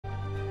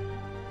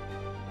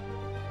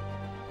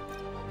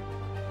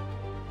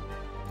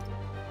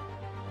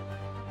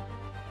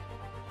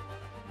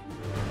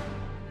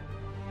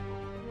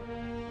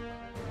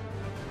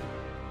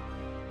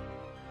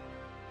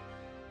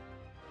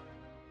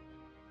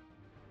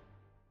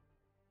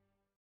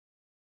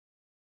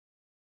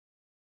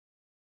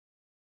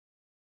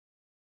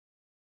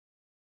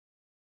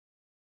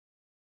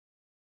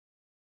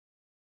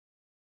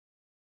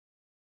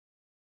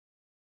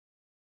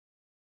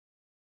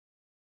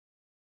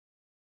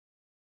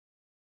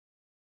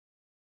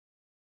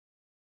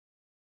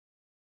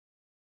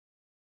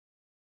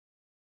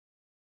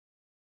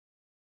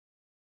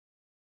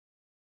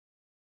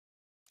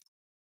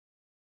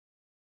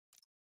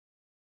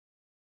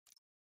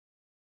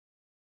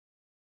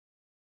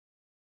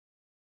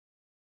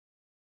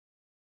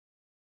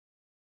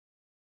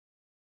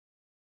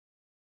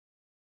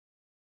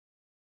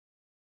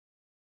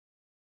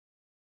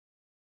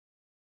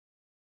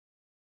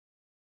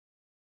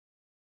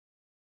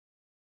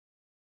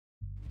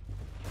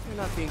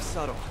not being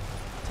subtle.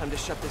 Time to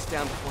shut this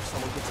down before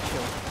someone gets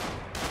killed.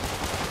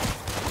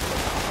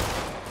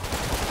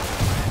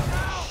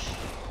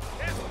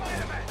 There's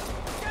Spider-Man!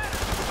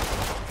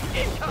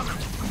 Get him! Incoming!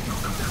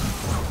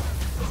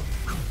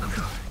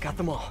 Got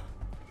them all.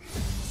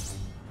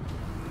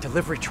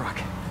 Delivery truck.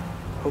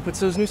 Hope it's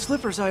those new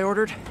slippers I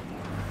ordered.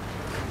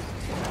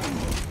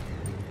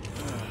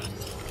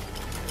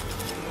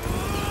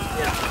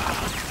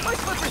 My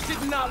slippers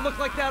did not look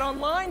like that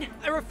online.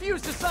 I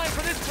refuse to sign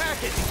for this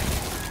package.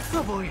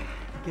 Oh boy,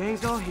 the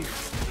gang's all here.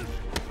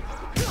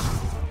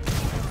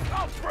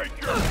 I'll break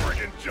your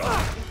friggin'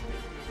 jaw!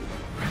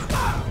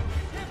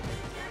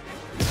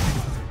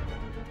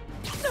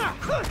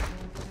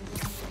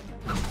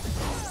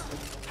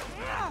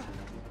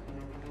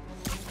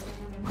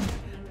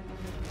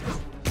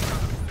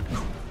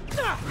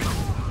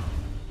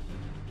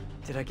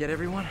 Did I get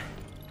everyone?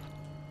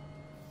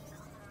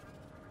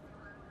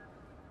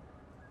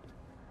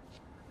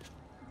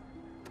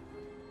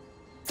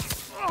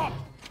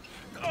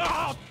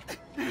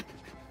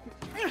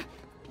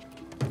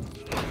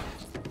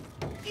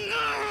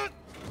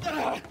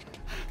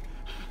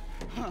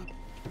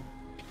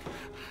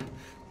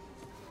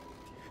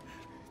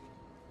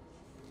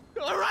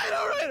 All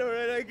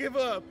right, I give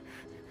up.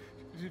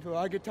 Do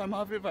I get time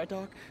off if I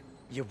talk?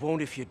 You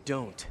won't if you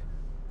don't.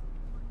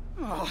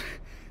 Oh,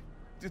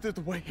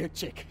 the white-haired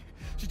chick.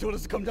 She told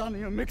us to come down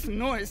here and make some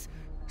noise.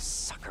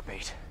 Sucker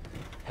bait.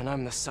 And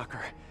I'm the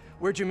sucker.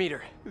 Where'd you meet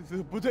her?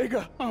 The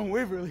bodega on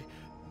Waverly.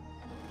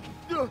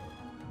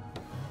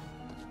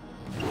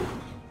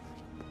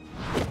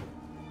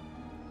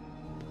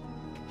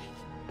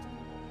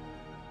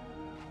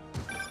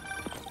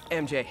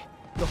 MJ,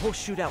 the whole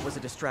shootout was a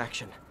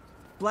distraction.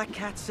 Black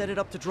Cat set it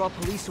up to draw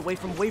police away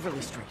from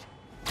Waverly Street.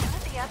 One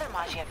of the other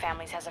Maggia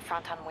families has a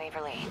front on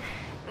Waverly.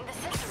 The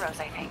Ciceros,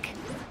 I think.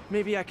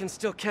 Maybe I can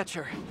still catch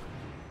her.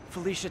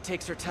 Felicia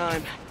takes her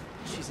time.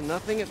 She's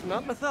nothing if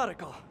not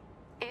methodical.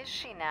 Is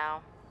she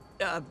now?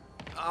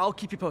 I'll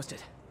keep you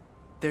posted.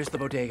 There's the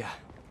bodega.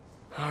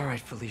 All right,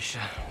 Felicia,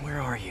 where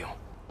are you?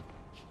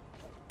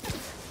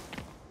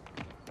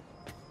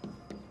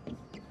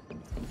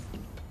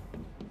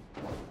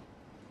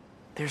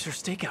 There's her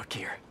stakeout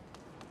gear.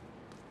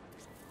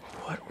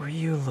 What were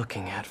you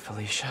looking at,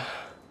 Felicia?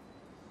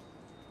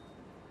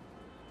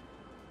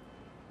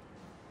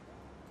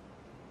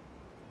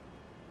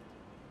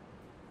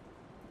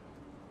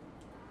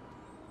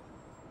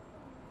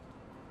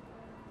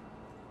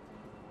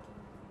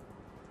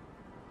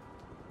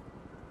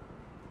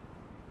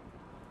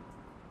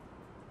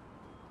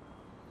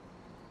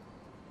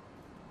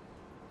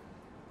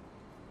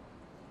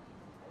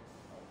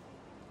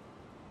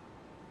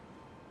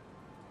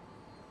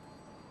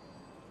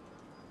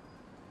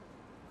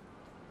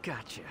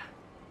 Gotcha.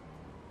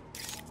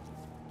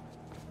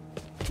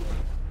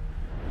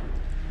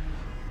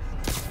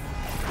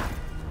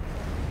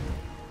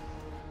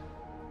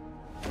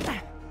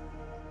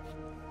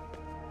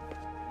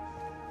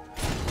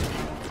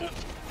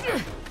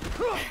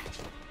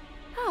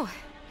 Oh.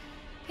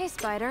 Hey,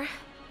 Spider.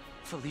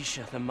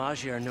 Felicia, the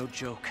Maggia are no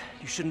joke.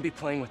 You shouldn't be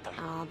playing with them.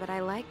 Oh, but I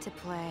like to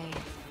play.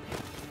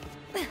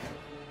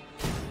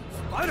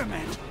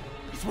 Spider-Man!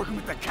 He's working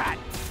with the cat!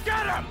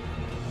 Get him!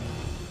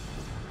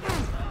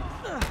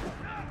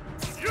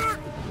 You're...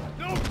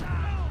 No!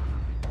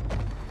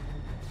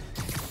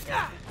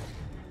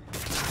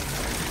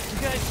 You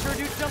guys sure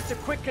do jump to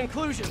quick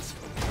conclusions.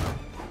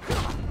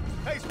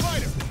 Hey,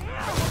 Spider!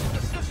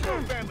 The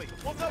Cicero family!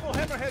 We'll double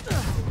Hammerhead!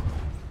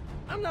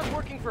 I'm not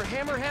working for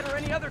Hammerhead or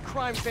any other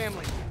crime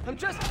family. I'm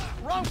just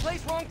wrong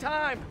place, wrong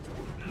time.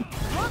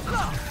 What's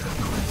up?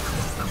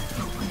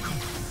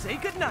 Say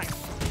goodnight.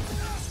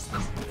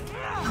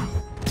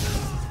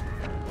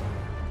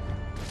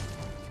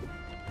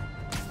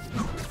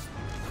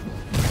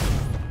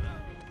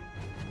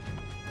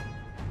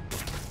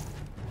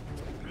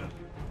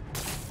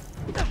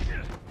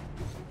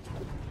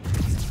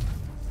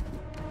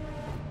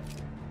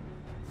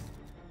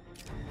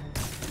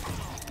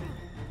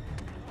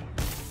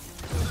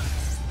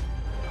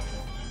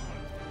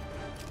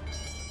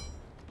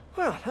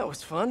 Well, that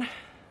was fun.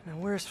 Now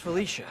where's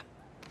Felicia?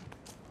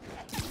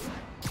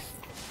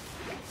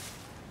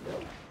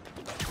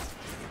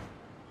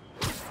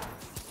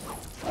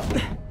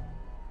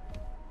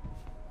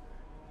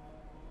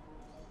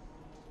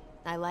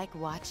 I like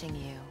watching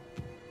you.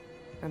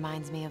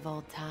 Reminds me of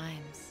old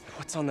times.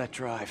 What's on that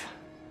drive?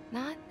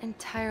 Not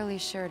entirely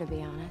sure, to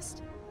be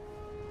honest.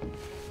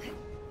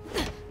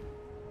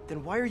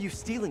 Then why are you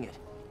stealing it?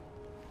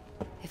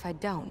 If I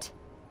don't,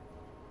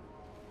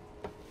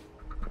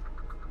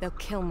 they'll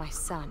kill my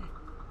son.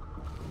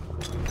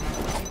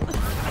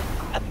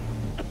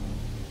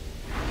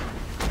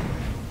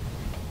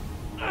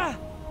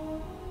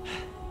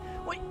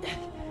 Wait,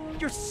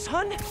 your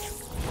son?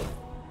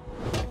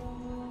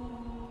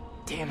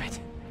 Damn it.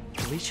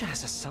 Felicia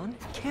has a son?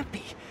 Can't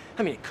be.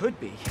 I mean, it could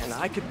be, and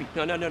I could be.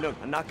 No.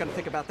 I'm not gonna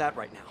think about that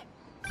right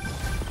now.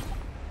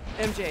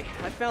 MJ,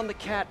 I found the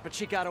cat, but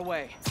she got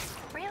away.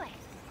 Really?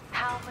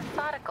 How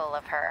methodical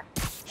of her.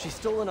 She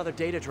stole another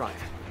data drive.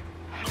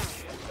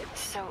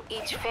 So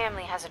each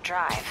family has a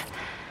drive.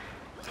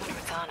 I wonder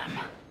what's on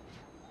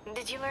them.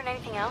 Did you learn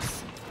anything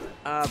else?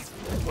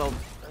 Well,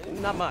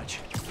 not much.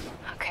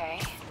 Okay.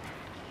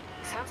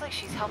 Sounds like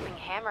she's helping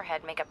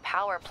Hammerhead make a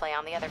power play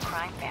on the other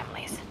crime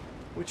families.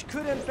 Which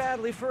could end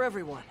badly for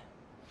everyone.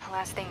 The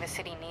last thing the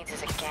city needs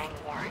is a gang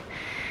war.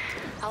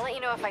 I'll let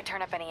you know if I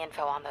turn up any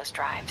info on those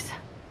drives.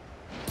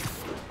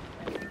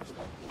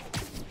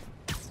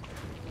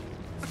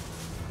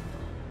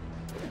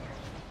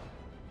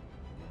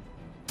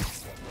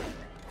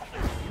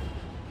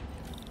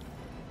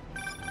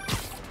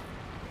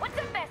 What's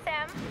up,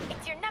 SM?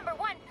 It's your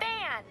 #1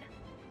 fan.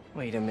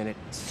 Wait a minute.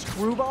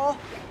 Screwball?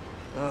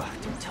 Ugh,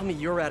 don't tell me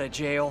you're out of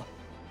jail.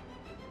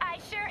 I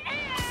sure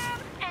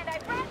am, and I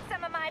brought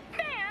some of my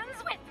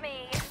fans with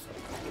me.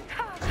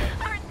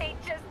 Aren't they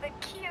just the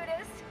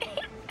cutest?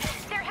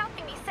 They're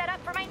helping me set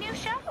up for my new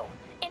show.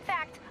 In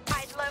fact,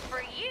 I'd love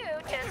for you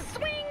to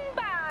swing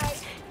by.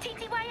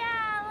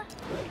 TTYL.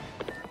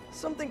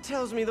 Something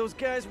tells me those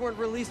guys weren't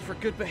released for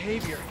good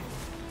behavior.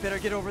 Better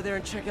get over there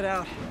and check it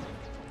out.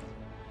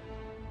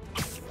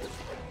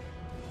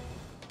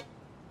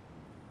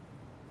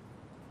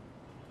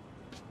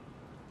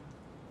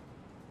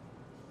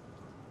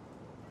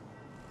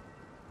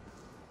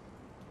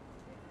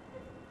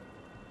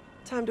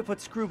 Time to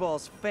put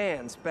Screwball's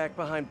fans back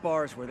behind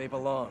bars where they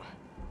belong.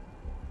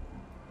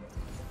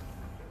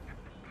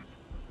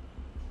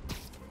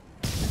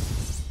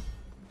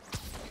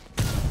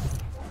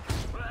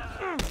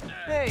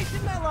 Hey,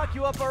 didn't I lock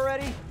you up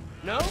already?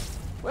 No?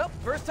 Well,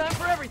 first time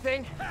for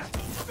everything.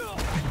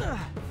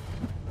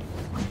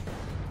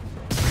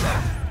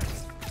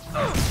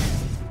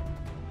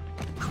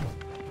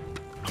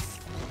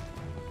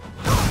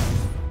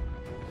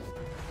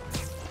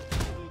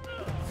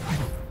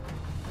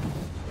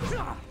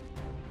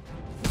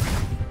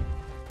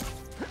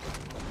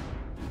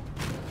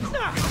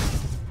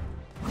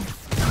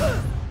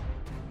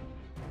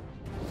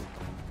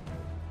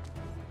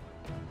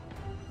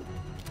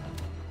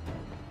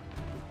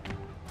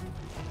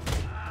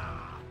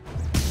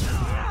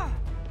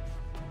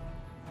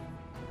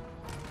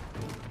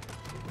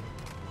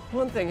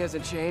 One thing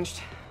hasn't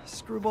changed.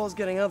 Screwball's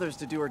getting others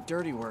to do her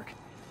dirty work.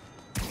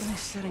 What are they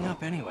setting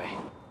up anyway?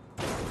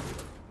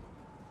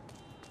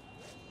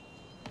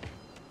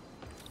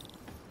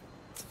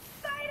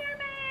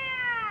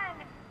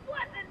 Spider-Man!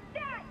 Wasn't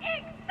that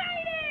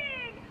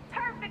exciting?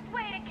 Perfect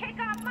way to kick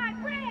off my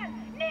brand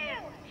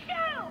new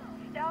show,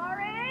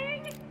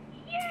 starring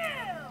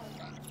you!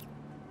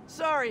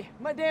 Sorry,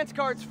 my dance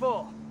card's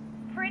full.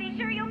 Pretty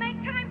sure you'll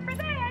make time for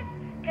this,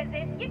 because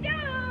if you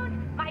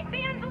don't, my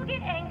fans will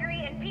get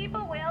angry and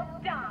people will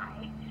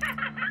die.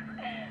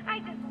 I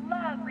just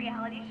love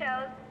reality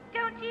shows,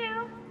 don't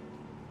you?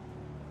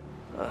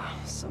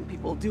 Some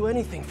people do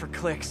anything for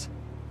clicks.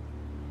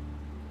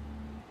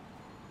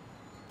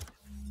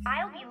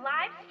 I'll be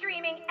live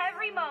streaming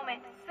every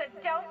moment, so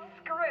don't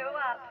screw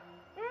up.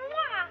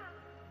 Mwah!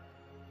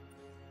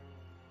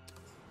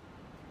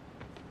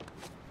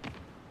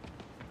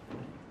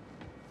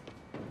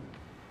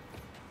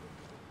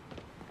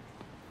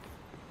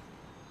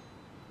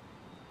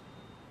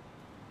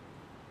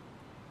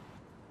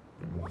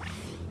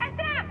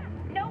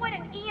 SM! Know what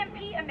an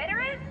EMP emitter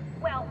is?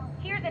 Well,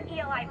 here's an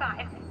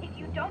ELI-5. If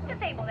you don't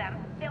disable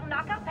them, they'll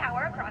knock out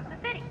power across the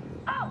city.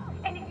 Oh,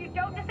 and if you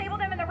don't disable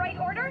them in the right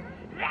order,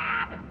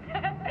 zap!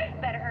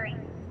 Better hurry.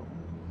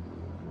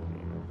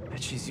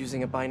 Bet she's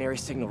using a binary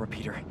signal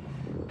repeater.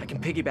 I can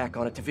piggyback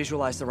on it to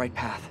visualize the right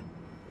path.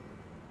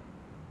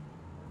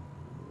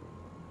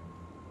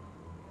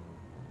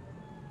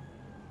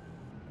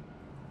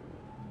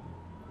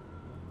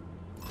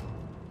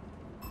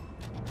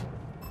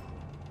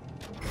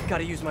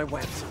 Gotta use my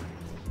webs.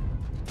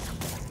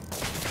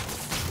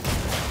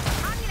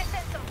 I'm gonna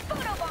send some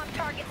photobomb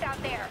targets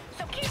out there,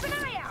 so keep an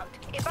eye out.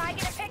 If I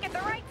get a pick at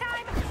the right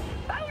time,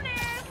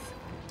 bonus!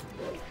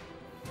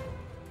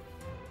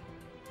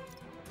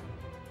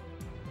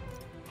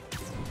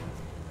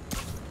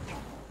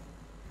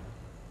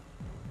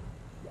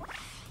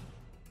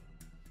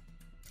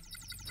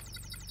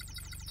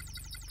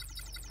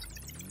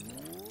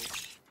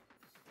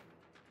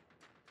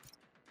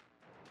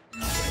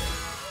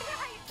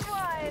 Nice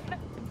one!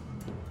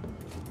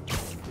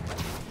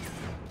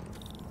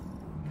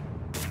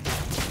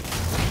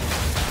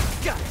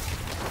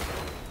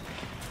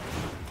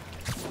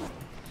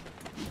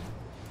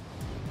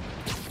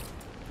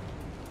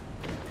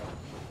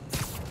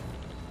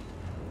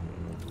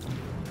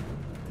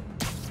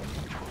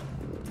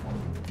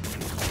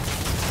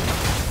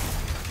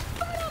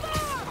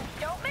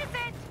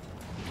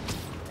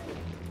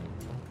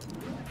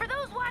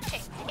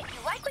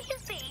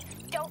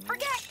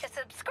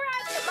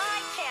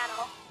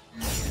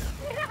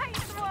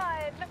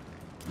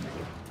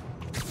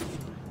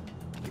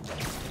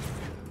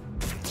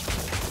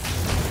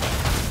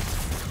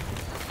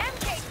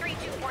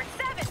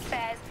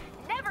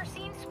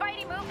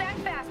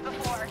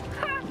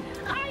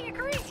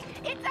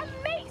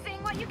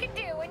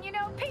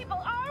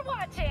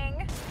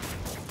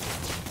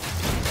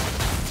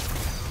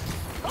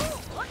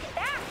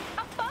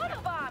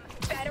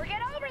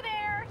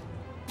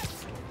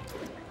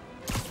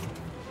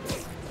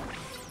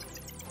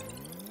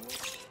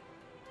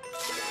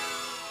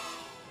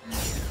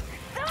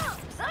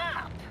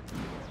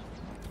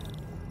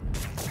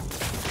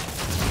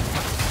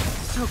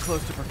 So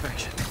close to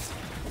perfection.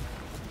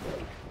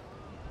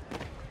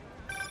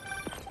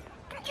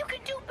 You can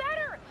do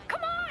better!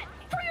 Come on!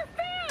 For your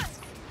fans!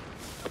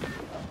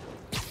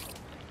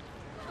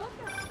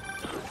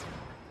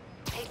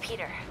 Hey,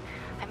 Peter.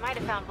 I might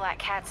have found Black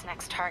Cat's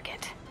next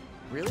target.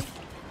 Really?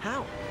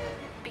 How?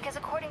 Because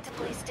according to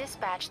police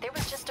dispatch, there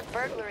was just a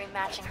burglary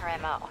matching her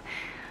MO.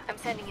 I'm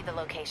sending you the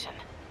location.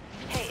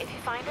 Hey, if you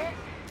find her,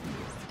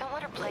 don't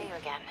let her play you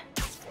again.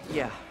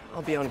 Yeah,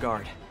 I'll be on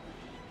guard.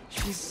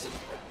 She's...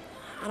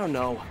 I don't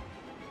know.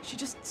 She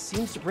just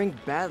seems to bring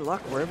bad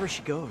luck wherever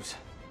she goes.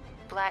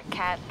 Black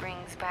Cat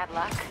brings bad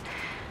luck?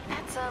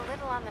 That's a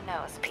little on the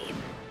nose, Pete.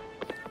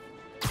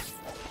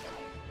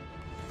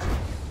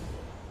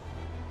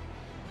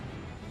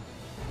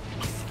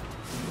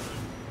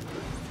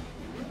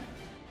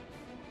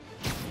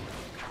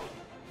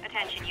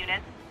 Attention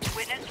units.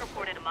 Witness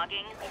reported a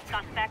mugging.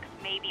 Suspects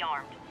may be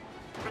armed.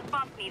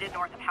 Response needed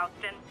north of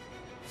Houston.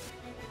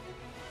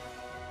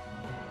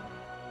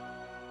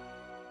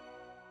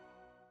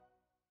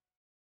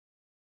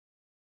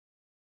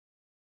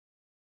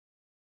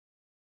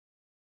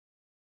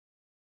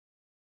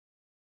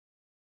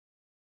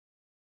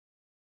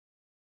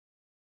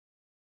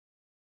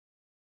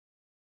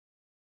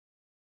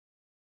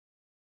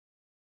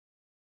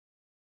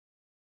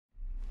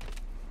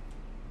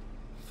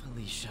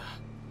 Felicia,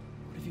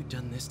 what have you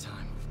done this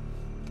time?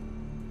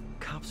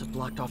 Cops have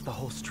blocked off the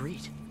whole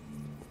street.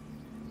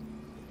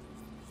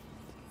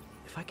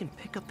 If I can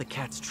pick up the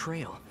cat's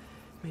trail,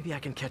 maybe I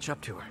can catch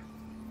up to her.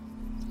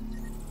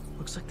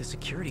 Looks like the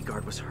security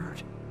guard was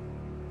hurt.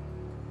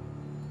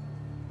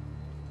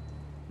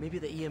 Maybe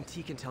the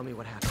EMT can tell me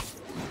what happened.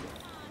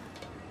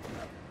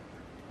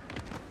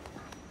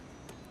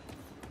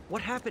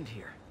 What happened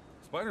here?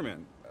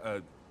 Spider-Man,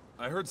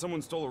 I heard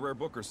someone stole a rare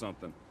book or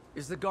something.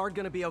 Is the guard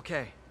gonna be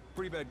okay?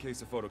 Pretty bad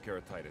case of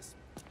photokeratitis.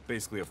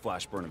 Basically a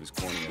flash burn of his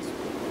corneas.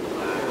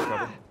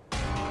 Cover?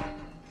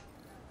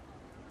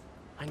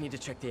 I need to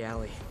check the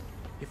alley.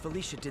 If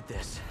Felicia did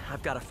this,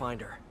 I've got to find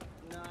her.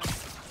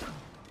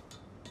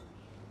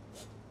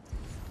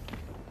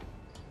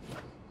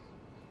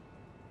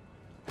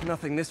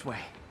 Nothing this way.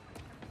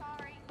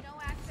 Sorry, no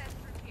access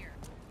through here.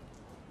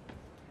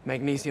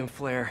 Magnesium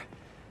flare.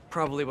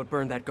 Probably what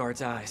burned that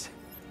guard's eyes.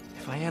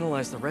 If I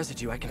analyze the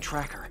residue, I can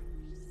track her.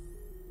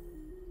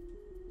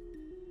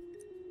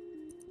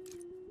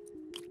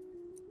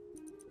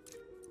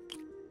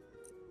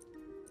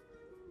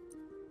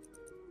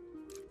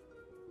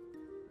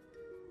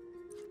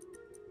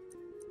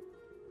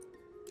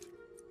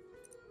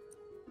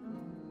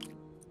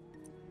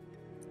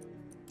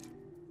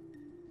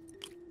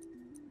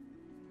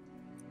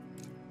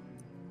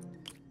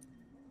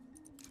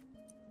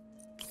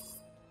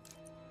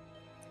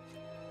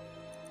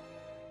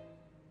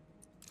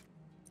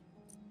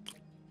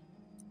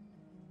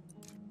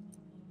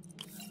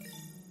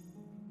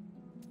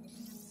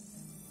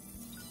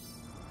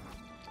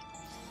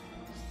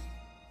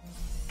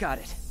 Got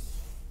it.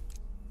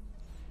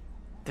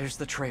 There's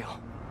the trail.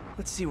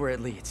 Let's see where it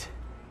leads.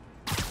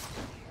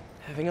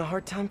 Having a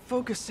hard time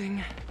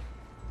focusing.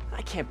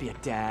 I can't be a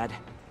dad.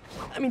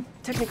 I mean,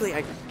 technically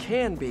I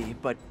can be,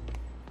 but...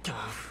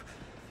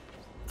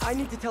 I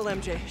need to tell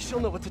MJ. She'll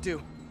know what to do.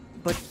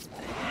 But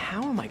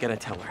how am I gonna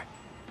tell her?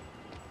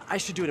 I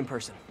should do it in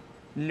person.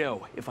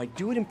 No, if I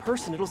do it in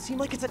person, it'll seem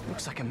like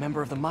looks like a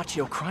member of the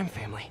Machio crime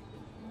family.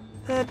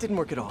 That didn't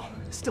work at all.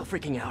 Still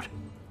freaking out.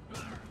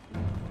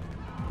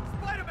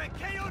 Spider-Man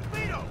KO'd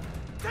Vito!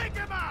 Take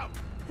him out!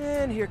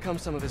 And here come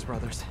some of his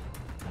brothers.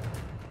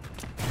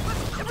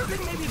 Ever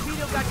think maybe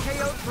Vito got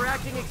KO'd for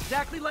acting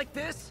exactly like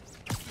this?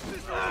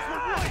 Cicero's were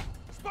right!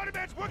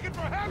 Spider-Man's working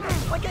for Hammer!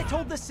 Like I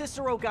told the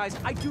Cicero guys,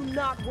 I do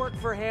not work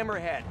for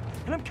Hammerhead.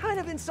 And I'm kind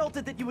of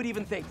insulted that you would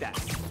even think that.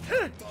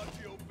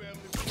 Machio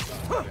family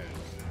was dead.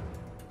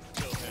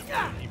 Tell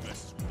Hammer he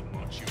messes with the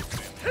Machio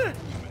family.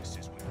 He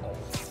messes with all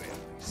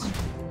families.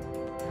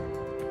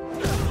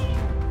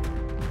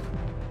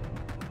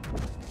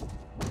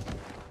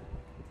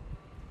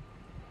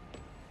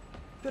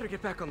 Better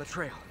get back on the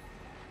trail.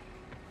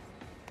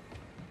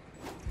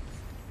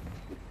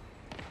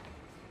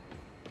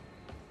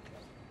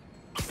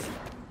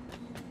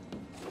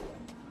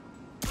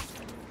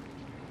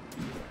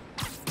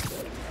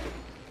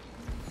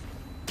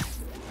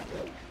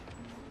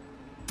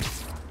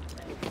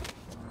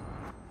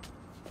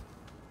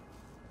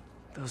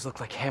 Those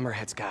look like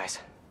Hammerhead's guys.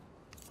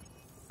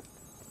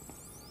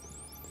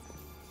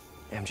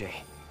 MJ,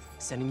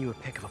 sending you a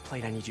pic of a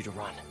plate I need you to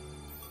run.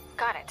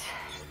 Got it.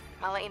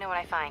 I'll let you know what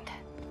I find.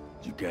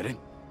 You get it?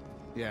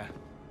 Yeah.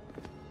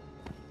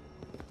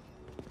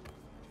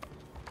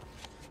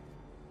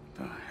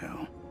 The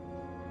hell?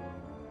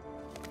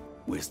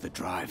 Where's the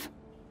drive?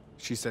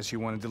 She said she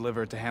wanted to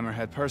deliver it to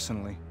Hammerhead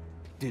personally.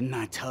 Didn't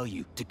I tell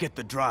you to get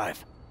the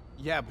drive?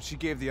 Yeah, but she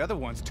gave the other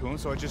ones to him,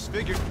 so I just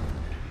figured...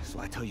 So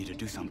I tell you to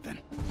do something,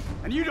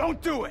 and you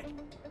don't do it!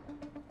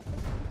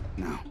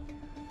 Now,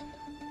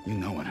 you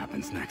know what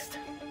happens next.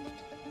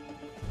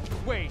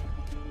 Wait!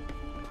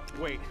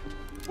 Wait!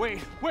 Wait!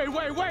 Wait!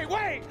 Wait! Wait!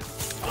 Wait!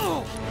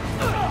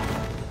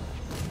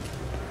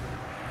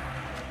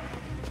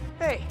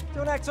 Hey,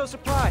 don't act so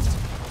surprised.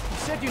 You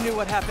said you knew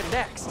what happened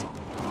next.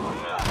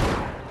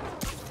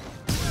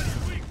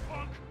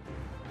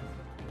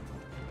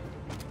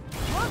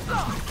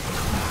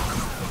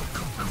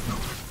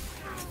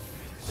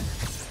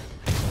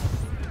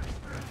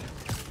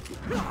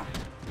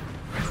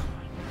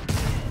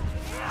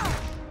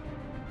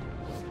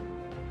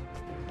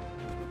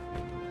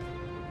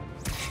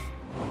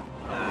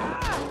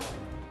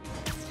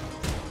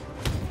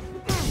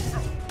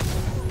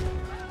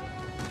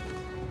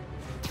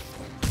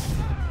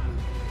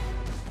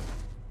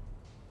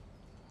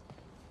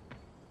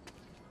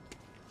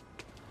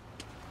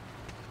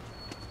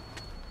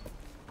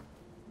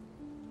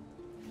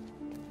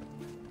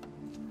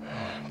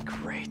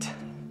 Great.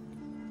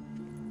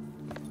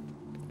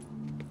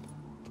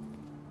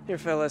 Here,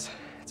 fellas.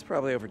 It's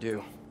probably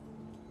overdue.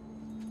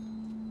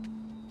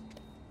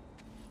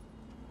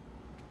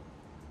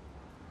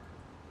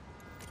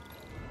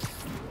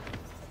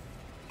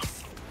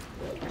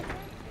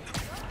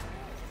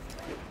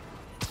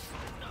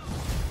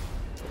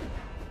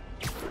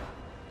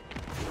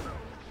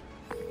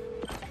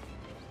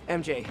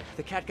 MJ,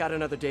 the cat got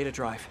another data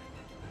drive.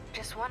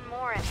 Just one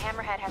more and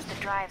Hammerhead has the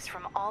drives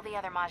from all the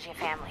other Maggia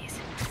families.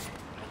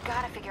 We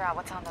gotta figure out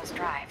what's on those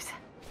drives.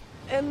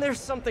 And there's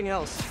something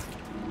else.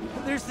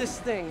 There's this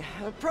thing.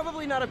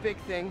 Probably not a big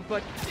thing,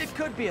 but it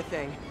could be a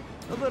thing.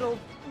 A little,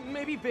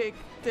 maybe big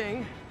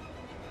thing.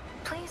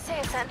 Please say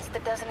a sentence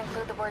that doesn't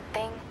include the word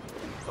thing.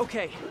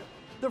 Okay.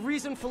 The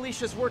reason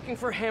Felicia's working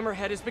for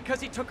Hammerhead is because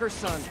he took her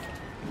son.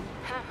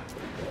 Huh.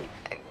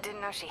 I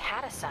didn't know she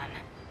had a son.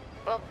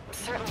 Well,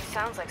 certainly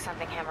sounds like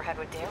something Hammerhead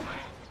would do.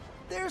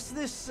 There's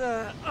this,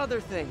 other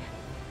thing.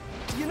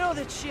 You know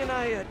that she and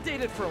I,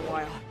 dated for a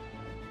while.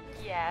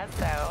 Yeah,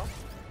 so?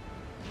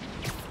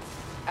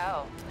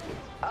 Oh.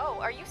 Oh,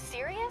 are you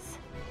serious?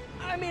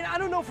 I mean, I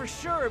don't know for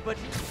sure, but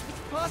it's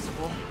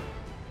possible.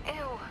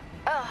 Ew.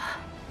 Ugh.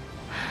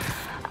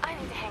 I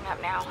need to hang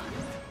up now.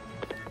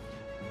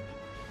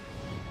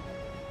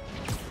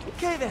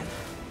 Okay then.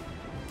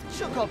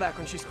 She'll call back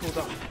when she's cooled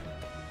off.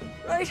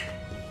 Right?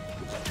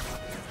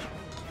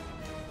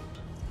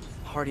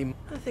 Hardy,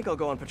 I think I'll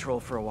go on patrol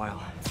for a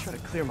while. Try to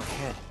clear my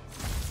head.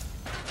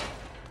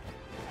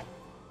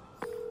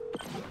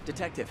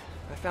 Detective,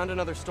 I found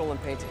another stolen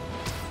painting.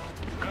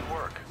 Good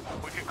work.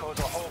 We could close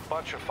a whole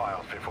bunch of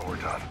files before we're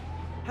done.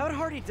 How'd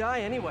Hardy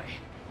die anyway?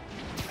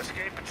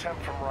 Escape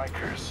attempt from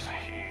Rikers.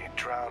 He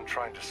drowned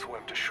trying to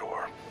swim to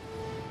shore.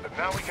 But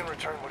now we can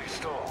return what he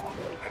stole.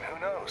 And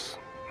who knows?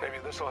 Maybe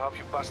this will help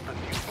you bust the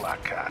new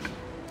Black Cat.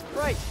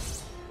 Right.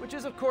 Which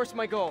is, of course,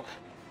 my goal.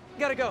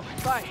 Gotta go.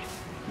 Bye.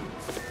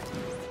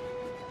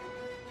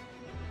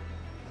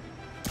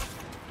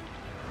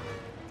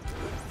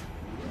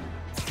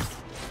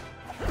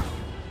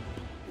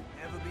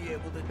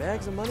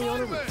 Bags of money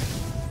on a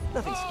roof.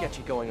 Nothing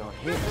sketchy going on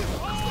here.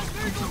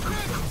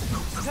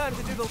 Time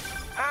to do the...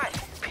 Hi,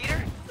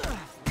 Peter?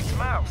 It's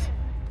Miles.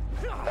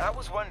 I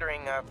was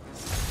wondering,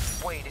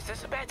 wait, is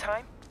this a bad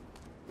time?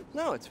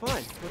 No, it's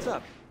fine. What's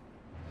up?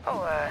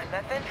 Oh,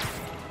 nothing?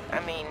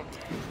 I mean,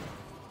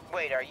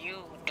 wait, are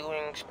you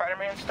doing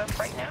Spider-Man stuff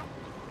right now?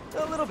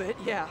 A little bit,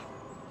 yeah.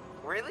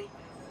 Really?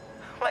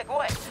 Like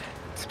what,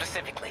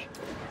 specifically?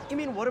 You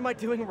mean, what am I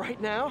doing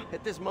right now,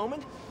 at this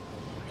moment?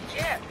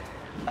 Yeah.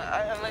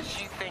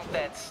 Unless you think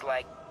that's,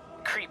 like,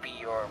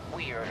 creepy or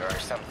weird or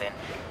something.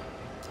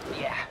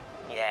 Yeah,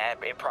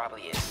 it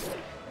probably is.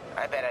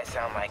 I bet I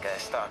sound like a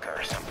stalker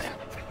or something.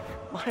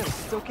 Miles,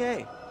 it's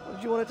okay. What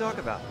did you want to talk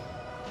about?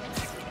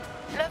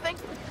 Nothing.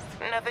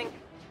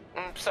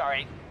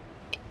 Sorry.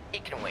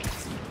 It can wait.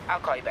 I'll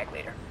call you back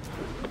later.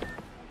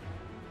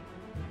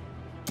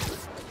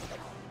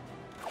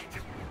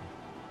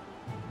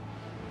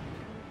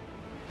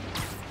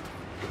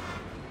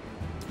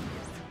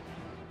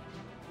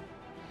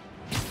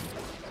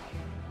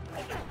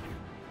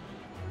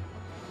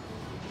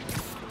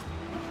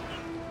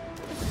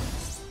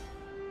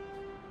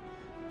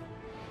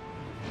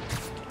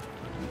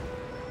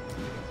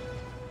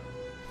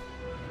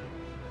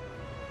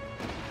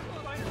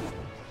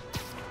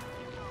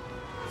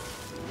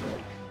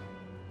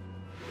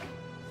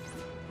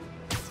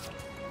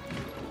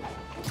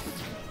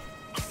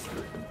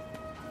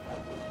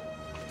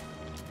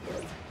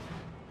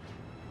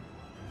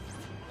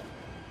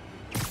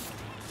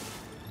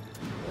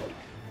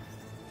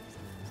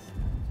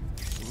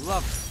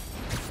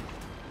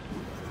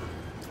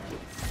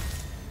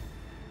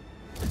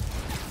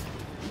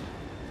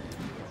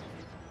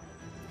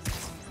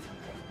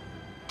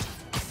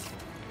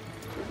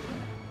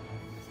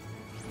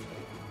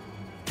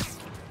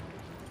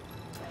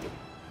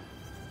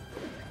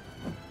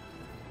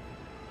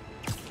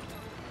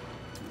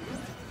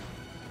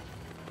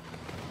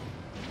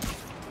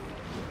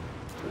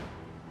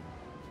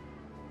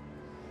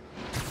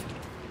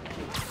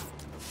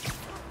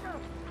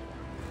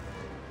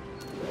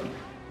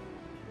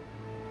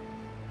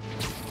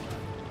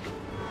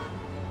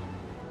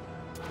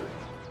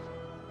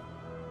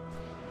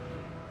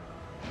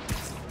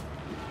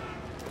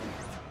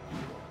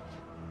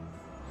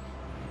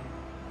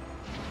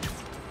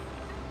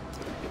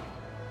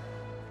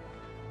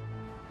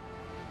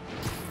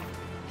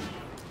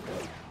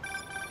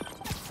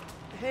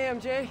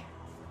 MJ.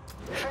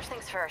 First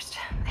things first,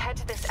 head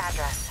to this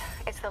address.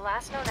 It's the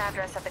last known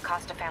address of the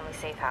Costa family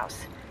safe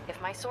house. If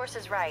my source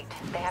is right,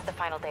 they have the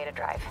final data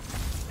drive.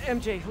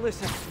 MJ,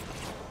 listen.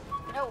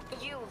 No,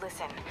 you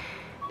listen.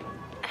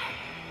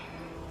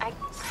 I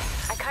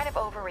kind of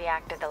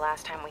overreacted the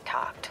last time we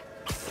talked.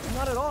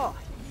 Not at all.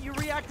 You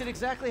reacted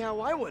exactly how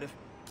I would have.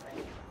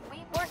 We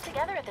weren't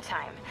together at the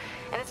time,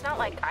 and it's not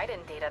like I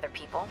didn't date other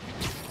people.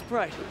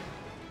 Right.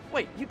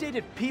 Wait, you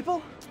dated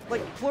people?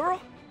 Like, plural?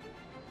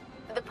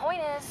 The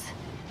point is,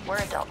 we're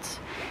adults.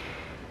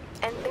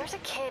 And there's a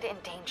kid in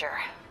danger.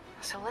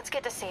 So let's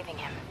get to saving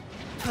him.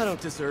 I don't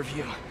deserve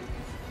you.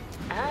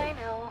 I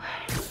know.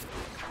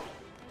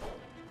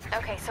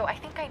 Okay, so I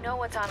think I know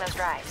what's on those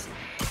drives.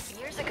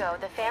 Years ago,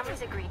 the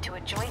families agreed to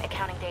a joint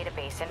accounting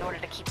database in order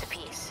to keep the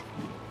peace.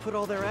 Put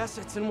all their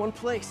assets in one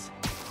place.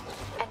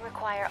 And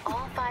require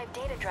all 5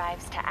 data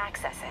drives to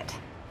access it.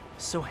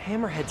 So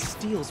Hammerhead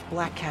steals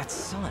Black Cat's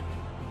son.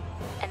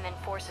 And then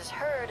forces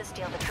her to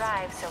steal the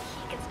drive so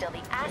he can steal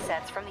the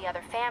assets from the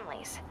other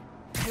families.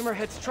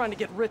 Hammerhead's trying to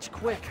get rich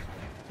quick,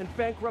 and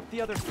bankrupt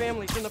the other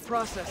families in the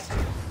process.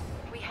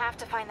 We have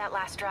to find that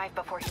last drive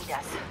before he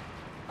does.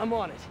 I'm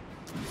on it.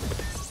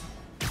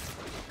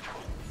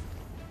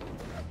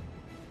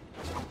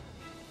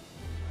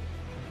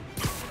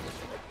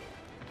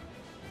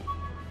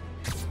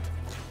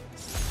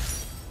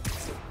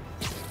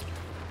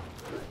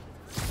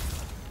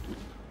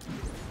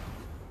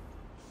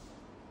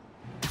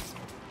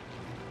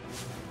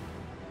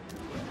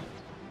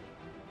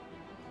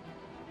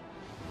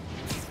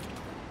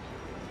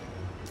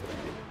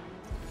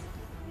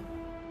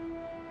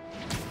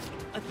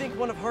 I think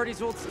one of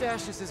Hardy's old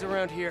stashes is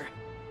around here.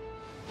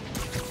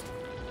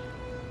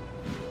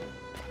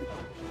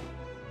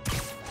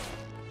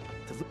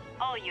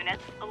 All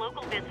units, a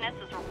local business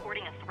is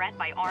reporting a threat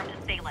by armed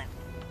assailants.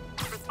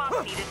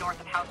 Response needed north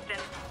of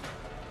Houston.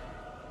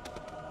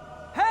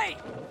 Hey!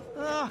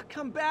 Oh,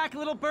 come back,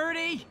 little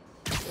birdie!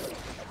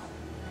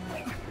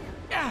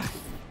 Ah,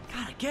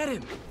 gotta get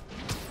him.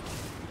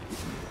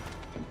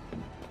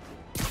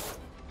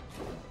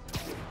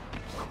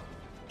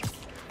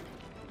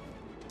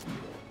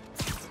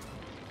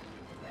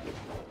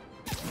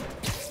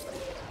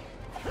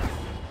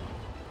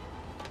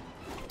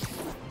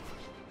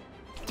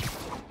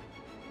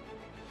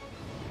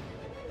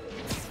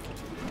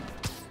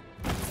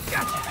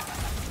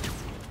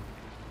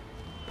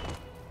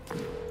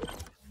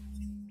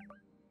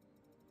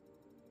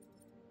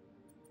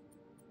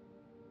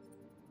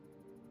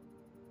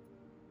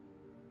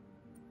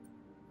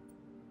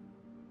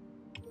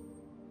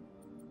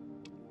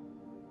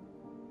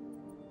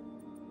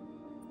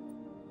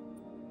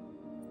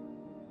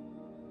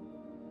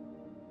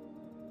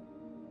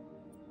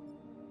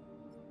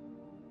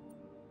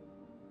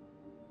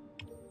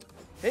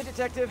 Hey,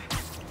 Detective.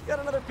 Got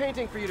another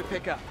painting for you to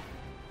pick up.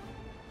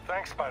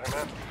 Thanks,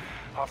 Spider-Man.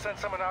 I'll send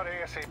someone out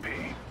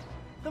ASAP.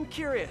 I'm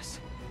curious.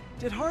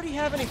 Did Hardy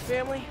have any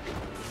family?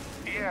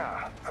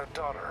 Yeah, a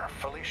daughter,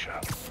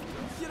 Felicia.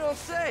 You don't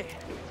say.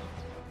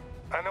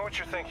 I know what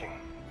you're thinking.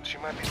 She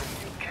might be the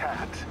new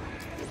cat.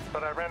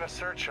 But I ran a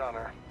search on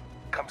her.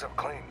 Comes up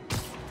clean.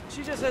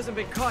 She just hasn't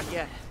been caught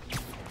yet.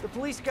 The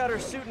police got her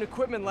suit and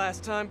equipment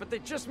last time, but they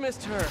just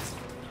missed her.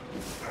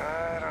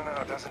 I don't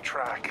know, it doesn't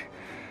track.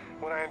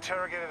 When I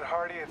interrogated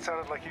Hardy, it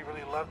sounded like he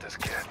really loved his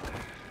kid.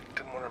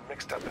 Didn't want her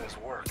mixed up in his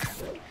work.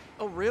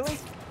 Oh, really?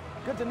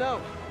 Good to know.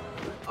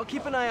 I'll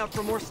keep an eye out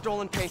for more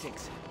stolen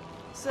paintings.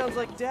 Sounds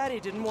like Daddy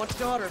didn't want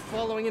daughter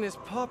following in his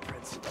paw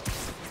prints.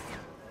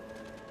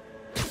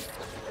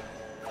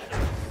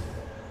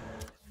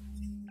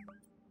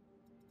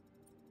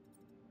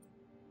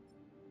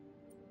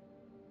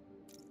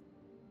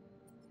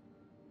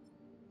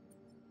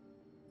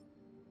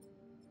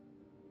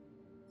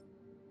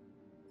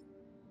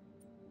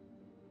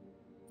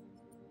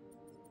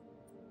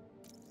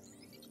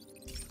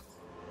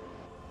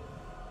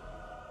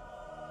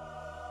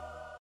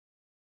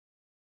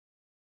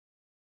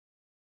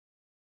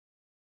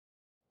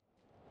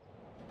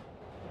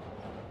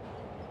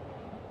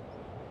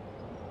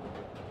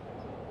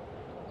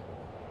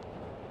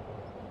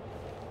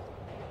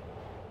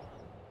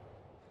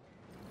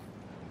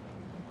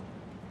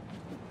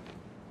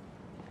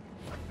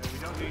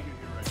 We don't need you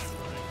here right now,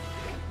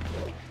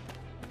 right?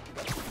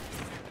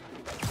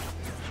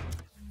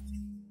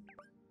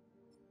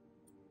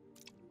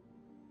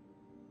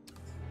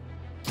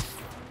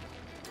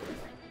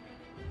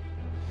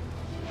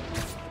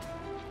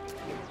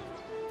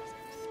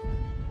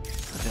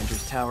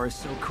 Avengers Tower is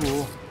so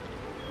cool.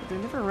 But they're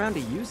never around to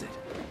use it.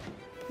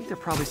 I think they're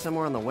probably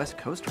somewhere on the West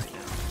Coast right now.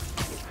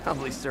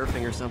 Probably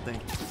surfing or something.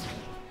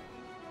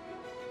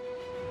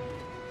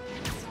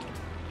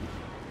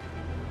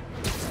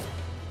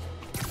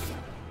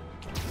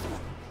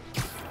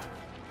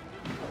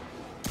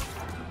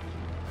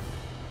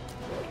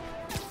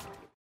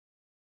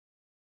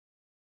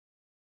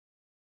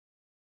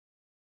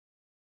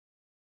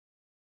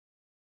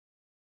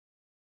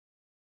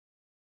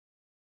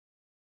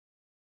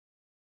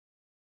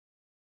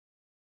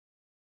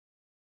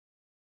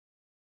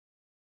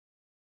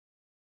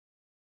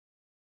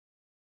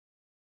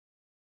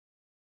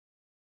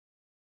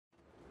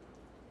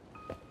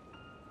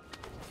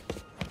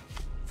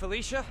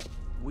 Felicia?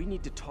 We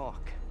need to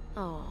talk.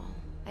 Oh,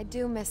 I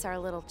do miss our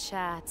little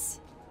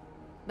chats.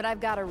 But I've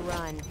got to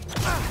run.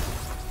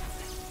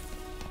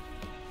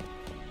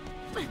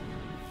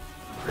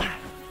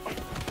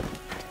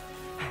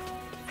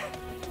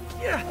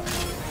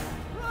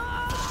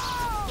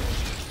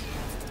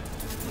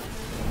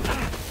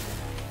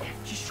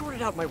 She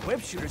shorted out my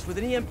web shooters with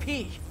an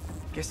EMP.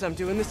 Guess I'm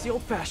doing this the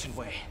old-fashioned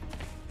way.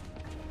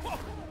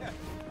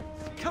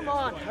 Come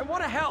on, I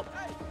want to help!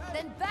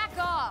 Then back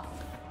off!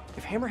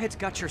 If Hammerhead's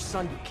got your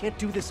son, you can't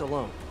do this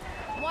alone.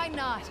 Why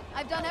not?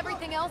 I've done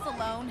everything else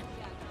alone.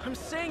 I'm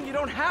saying you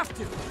don't have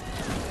to.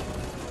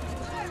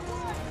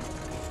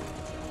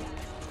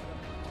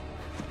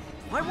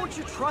 Why won't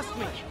you trust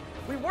me?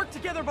 We worked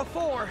together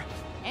before.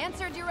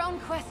 Answered your own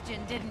question,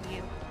 didn't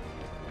you?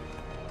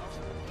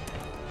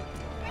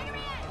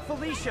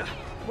 Felicia,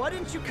 why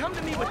didn't you come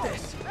to me with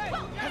this?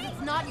 Because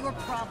it's not your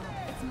problem.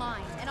 It's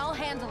mine, and I'll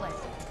handle it.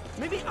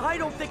 Maybe I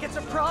don't think it's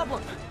a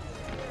problem.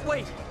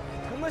 Wait,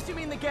 unless you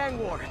mean the gang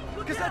war,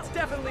 because that's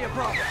definitely a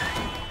problem.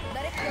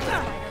 Let it go,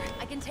 Spider.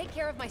 I can take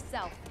care of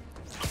myself.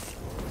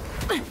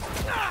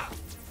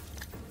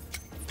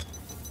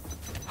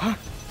 Huh?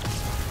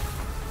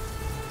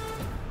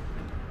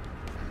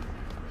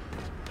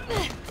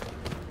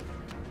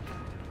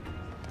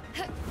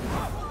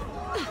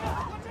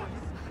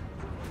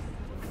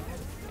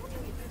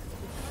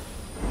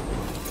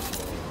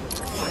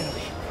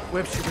 Finally,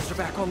 web shooters are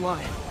back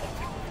online.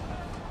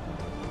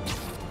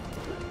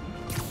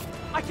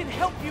 I can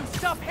help you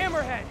stop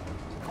Hammerhead!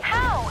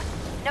 How?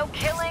 No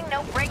killing,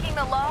 no breaking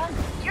the law?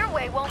 Your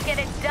way won't get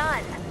it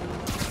done.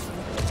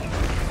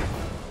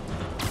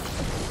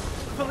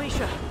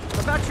 Felicia,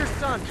 about your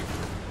son.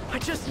 I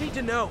just need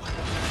to know.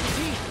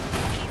 He's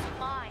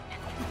mine,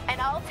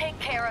 and I'll take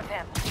care of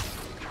him.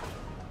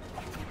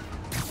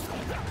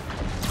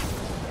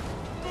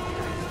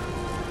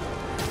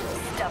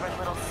 Stubborn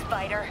little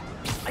spider.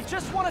 I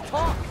just want to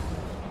talk.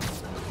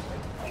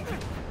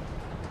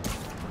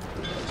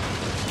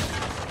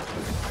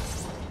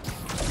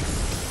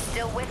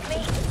 Still with me?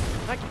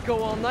 I could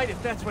go all night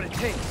if that's what it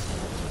takes.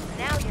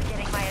 Now you're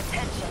getting my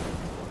attention.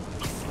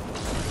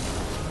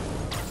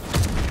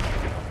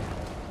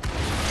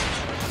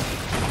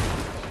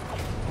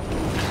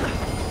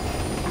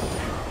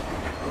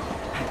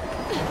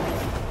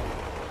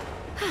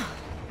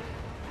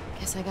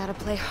 Guess I gotta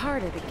play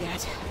harder to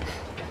get.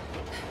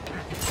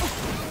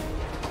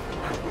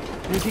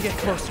 Need to get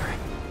closer.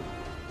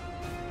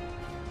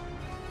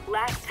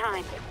 Last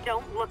time,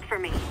 don't look for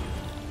me.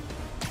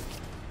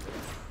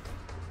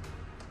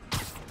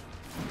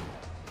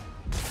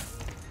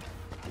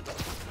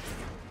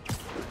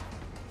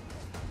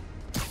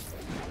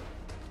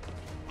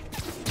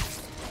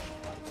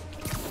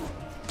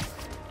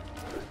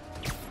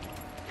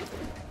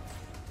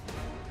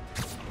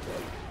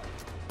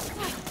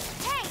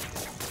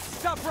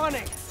 Stop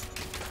running!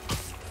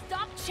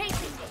 Stop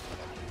chasing me!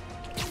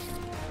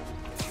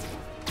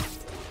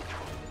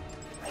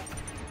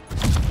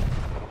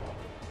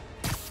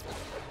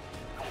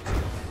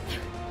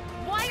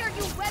 Why are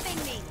you webbing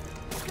me?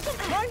 Because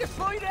I'm trying to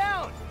slow you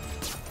down!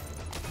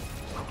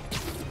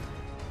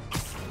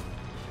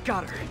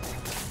 Got her.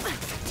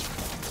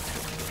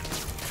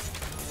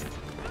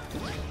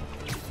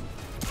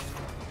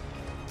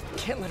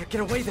 Can't let her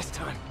get away this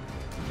time.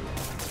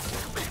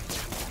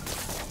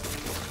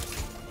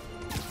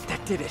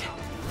 That did it.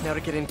 Now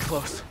to get in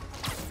close.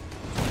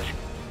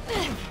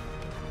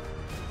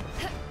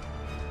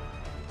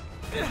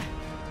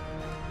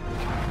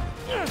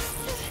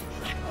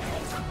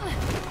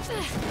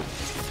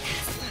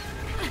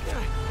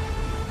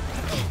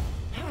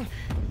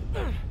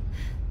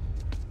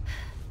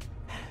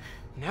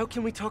 Now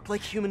can we talk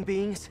like human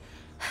beings?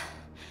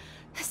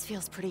 This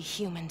feels pretty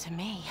human to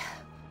me.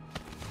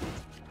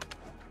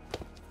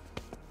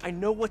 I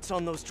know what's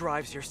on those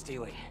drives you're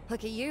stealing.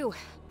 Look at you,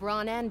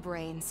 brawn and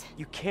brains.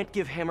 You can't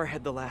give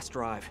Hammerhead the last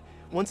drive.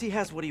 Once he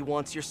has what he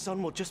wants, your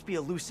son will just be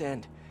a loose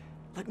end.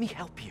 Let me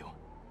help you.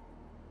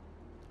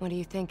 What are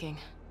you thinking?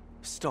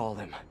 Stall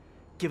him.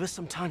 Give us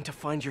some time to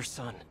find your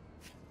son.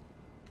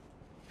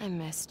 I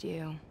missed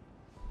you.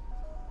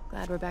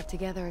 Glad we're back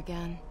together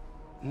again.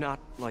 Not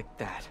like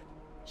that.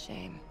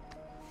 Shame.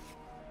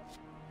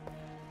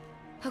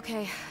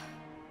 Okay.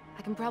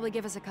 I can probably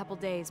give us a couple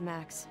days,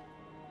 max.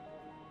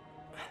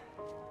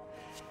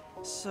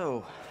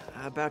 So,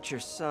 about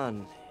your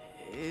son,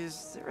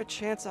 is there a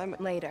chance I'm...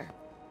 Later.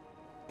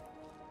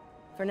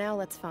 For now,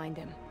 let's find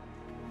him.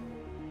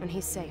 When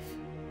he's safe.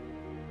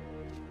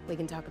 We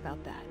can talk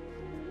about that.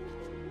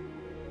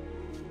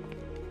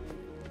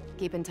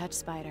 Keep in touch,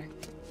 Spider.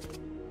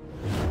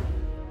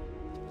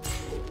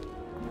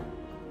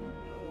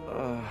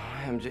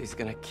 MJ's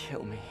gonna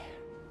kill me.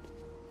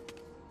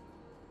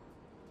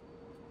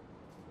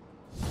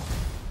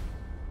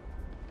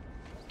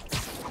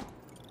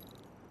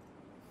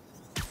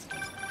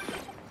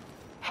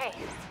 Hey,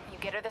 you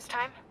get her this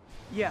time?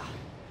 Yeah.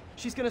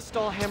 She's gonna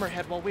stall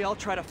Hammerhead while we all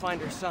try to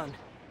find her son.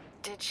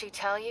 Did she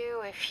tell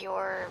you if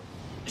you're...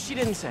 She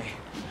didn't say.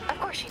 Of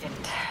course she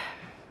didn't.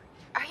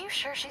 Are you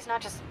sure she's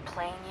not just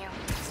playing you?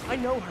 I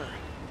know her.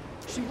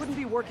 She wouldn't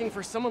be working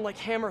for someone like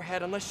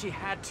Hammerhead unless she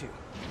had to.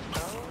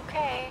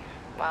 Okay.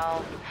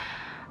 Well,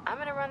 I'm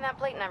gonna run that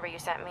plate number you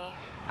sent me.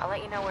 I'll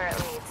let you know where it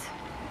leads.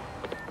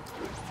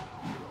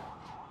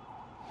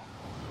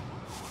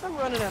 I'm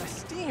running out of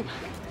steam.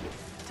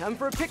 Time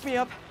for a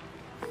pick-me-up.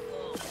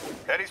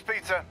 Eddie's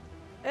Pizza.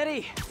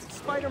 Eddie,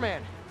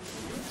 Spider-Man.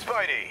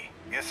 Spidey,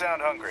 you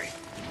sound hungry.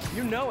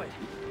 You know it.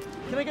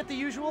 Can I get the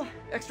usual?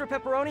 Extra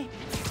pepperoni?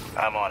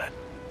 I'm on it.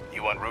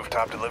 You want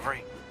rooftop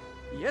delivery?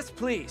 Yes,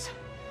 please.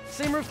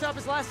 Same rooftop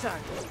as last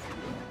time.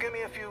 Give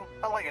me a few.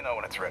 I'll let you know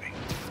when it's ready.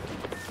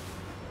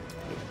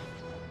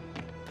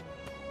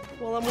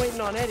 While I'm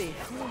waiting on Eddie,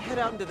 I'm gonna head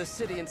out into the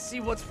city and see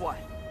what's what.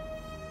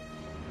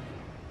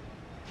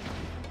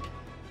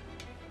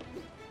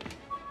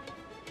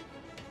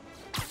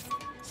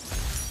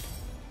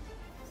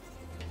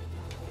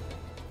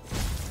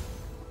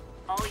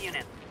 All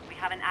units, we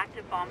have an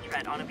active bomb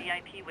threat on a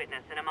VIP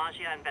witness in a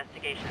Magia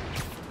investigation.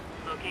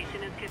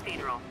 Location is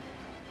Cathedral.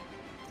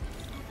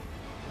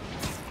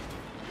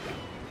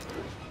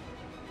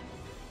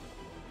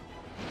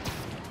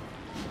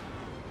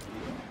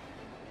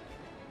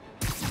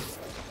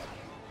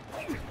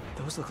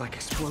 Those look like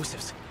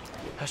explosives.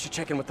 I should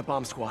check in with the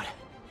bomb squad.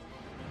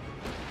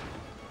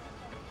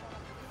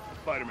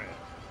 Spider-Man,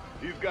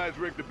 these guys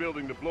rigged the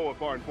building to blow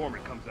if our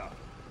informant comes out.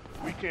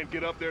 We can't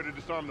get up there to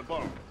disarm the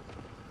bomb.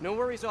 No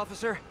worries,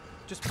 officer.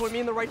 Just point me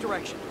in the right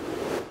direction.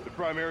 The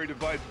primary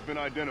device has been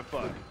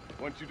identified.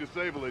 Once you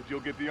disable it, you'll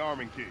get the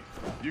arming key.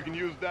 You can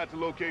use that to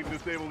locate and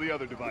disable the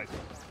other devices.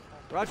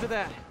 Roger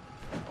that.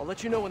 I'll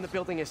let you know when the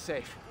building is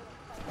safe.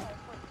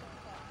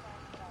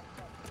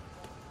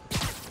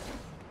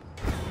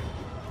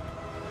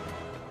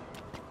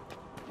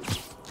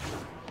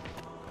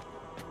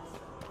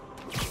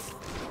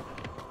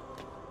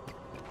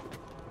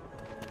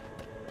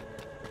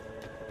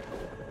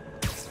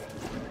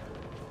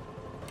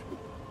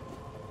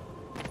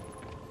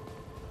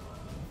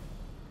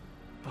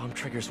 Bomb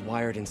triggers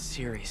wired in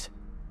series.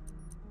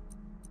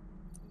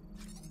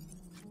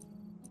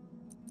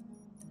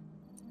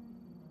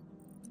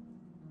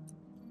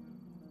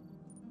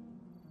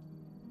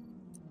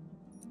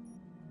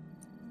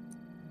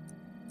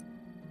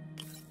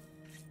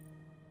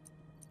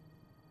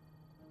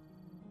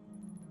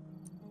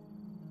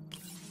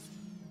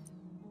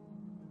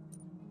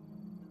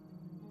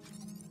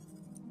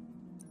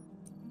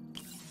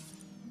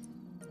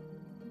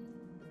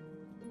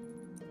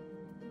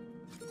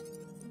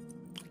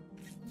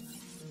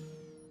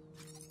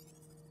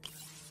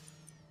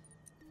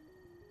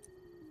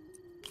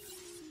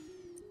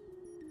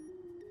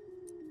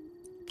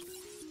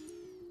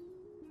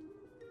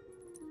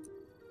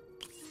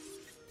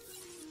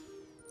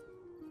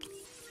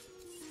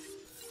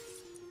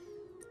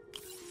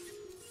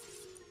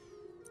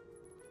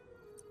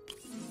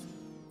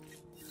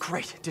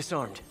 Great,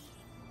 disarmed.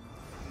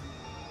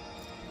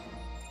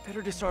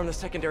 Better disarm the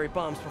secondary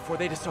bombs before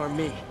they disarm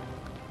me.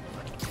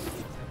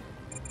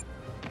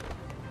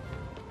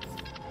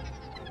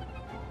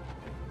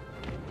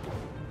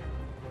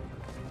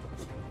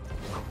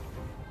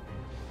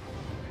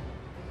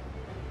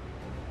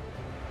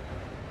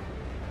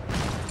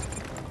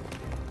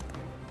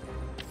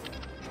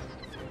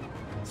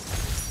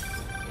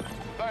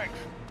 Thanks.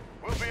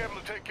 We'll be able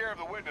to take care of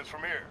the witness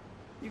from here.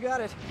 You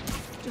got it.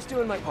 Just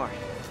doing my part.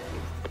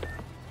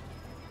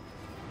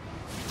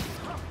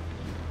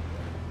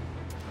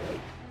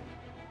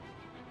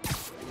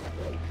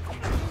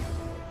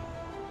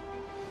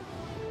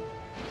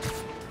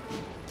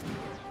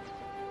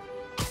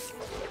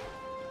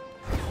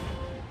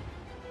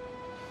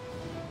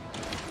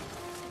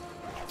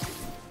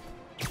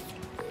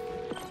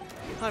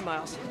 Hi,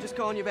 Miles. Just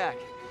calling you back.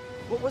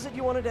 What was it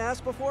you wanted to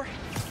ask before?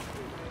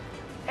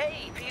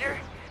 Hey, Peter.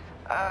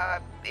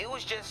 It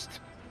was just...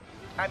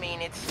 I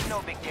mean, it's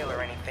no big deal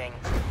or anything.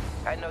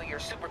 I know you're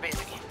super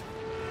busy.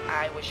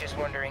 I was just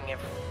wondering if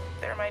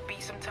there might be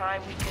some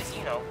time we could,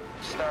 you know,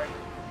 start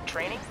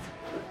training?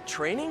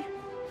 Training?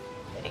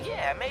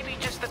 Yeah, maybe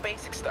just the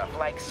basic stuff,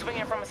 like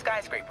swinging from a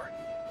skyscraper.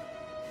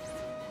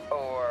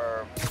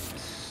 Or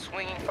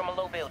swinging from a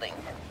low building.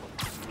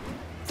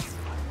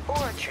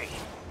 Or a tree.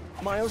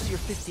 Miles, you're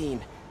 15.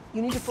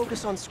 You need to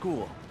focus on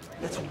school.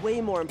 That's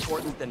way more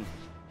important than...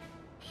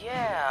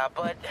 Yeah,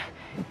 but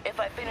if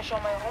I finish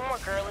all my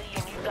homework early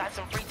and you got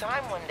some free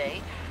time one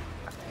day...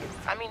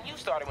 I mean, you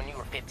started when you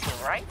were 15,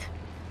 right?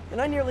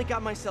 And I nearly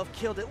got myself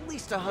killed at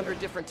least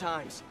 100 different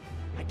times.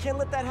 I can't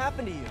let that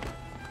happen to you.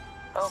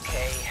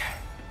 Okay.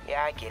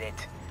 Yeah, I get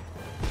it.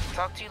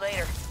 Talk to you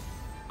later.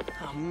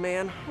 Oh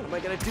man, what am I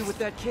gonna do with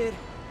that kid?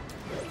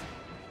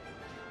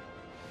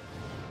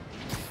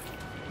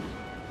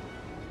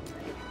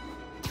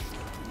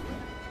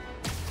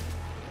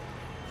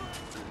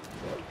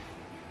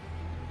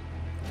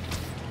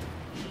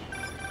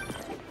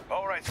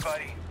 All right,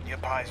 Spidey. Your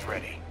pie's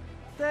ready.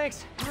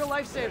 Thanks, you're a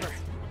lifesaver.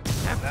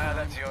 Nah,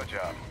 that's your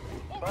job.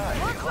 But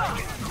if you like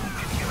it,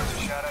 can you give us a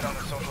shout out on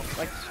the social media?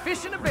 Like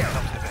fish in a barrel.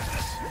 Comes to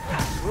business.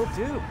 Will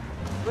do.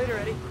 Later,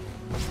 Eddie.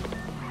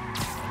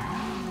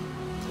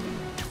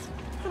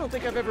 I don't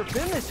think I've ever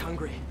been this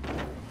hungry.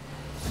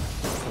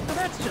 But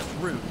that's just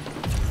rude.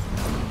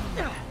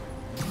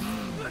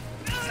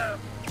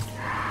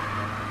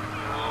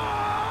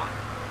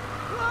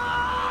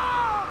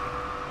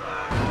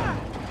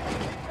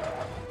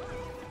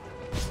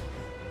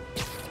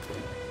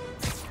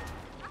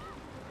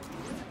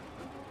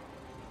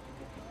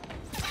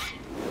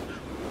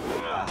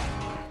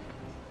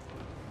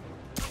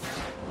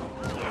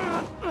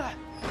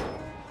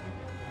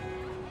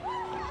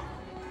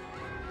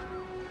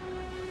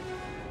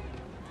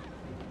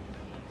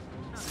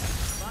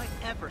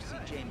 See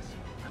James,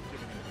 I'm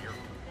giving him a beer.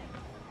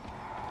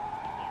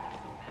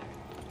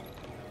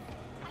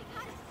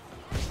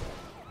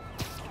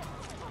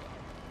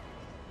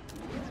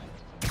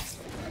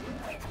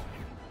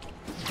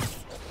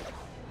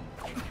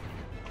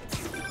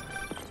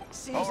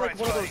 Seems like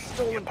one of those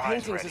stolen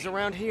paintings is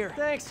around here.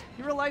 Thanks,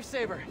 you're a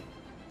lifesaver.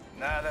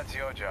 Nah, that's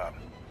your job.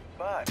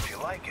 But if you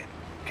like it,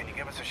 can you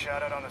give us a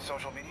shout out on the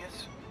social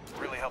medias?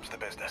 Really helps the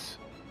business.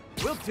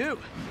 Will do.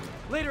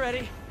 Later,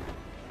 Eddie.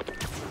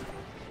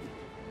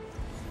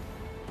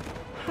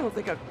 I don't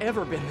think I've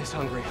ever been this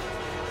hungry.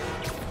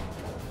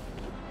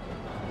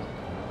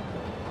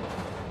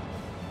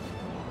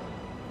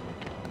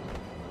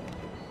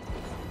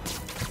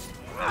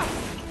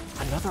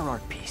 Another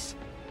art piece.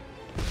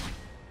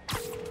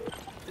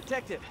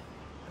 Detective,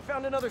 I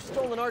found another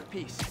stolen art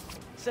piece.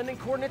 Sending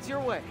coordinates your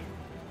way.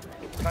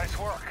 Nice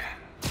work.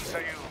 So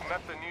you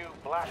met the new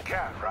Black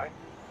Cat, right?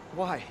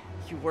 Why?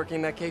 You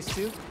working that case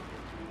too?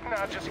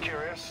 Nah, just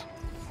curious.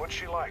 What's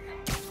she like?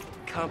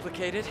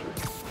 Complicated.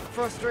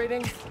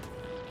 Frustrating.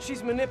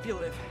 She's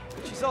manipulative.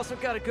 She's also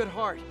got a good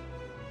heart.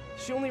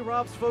 She only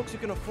robs folks who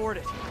can afford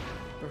it,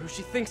 or who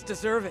she thinks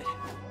deserve it.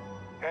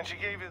 And she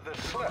gave you the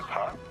slip,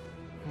 huh?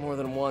 More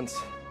than once.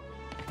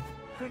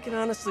 I can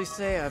honestly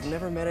say I've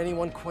never met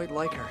anyone quite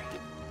like her.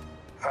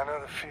 I know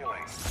the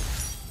feeling.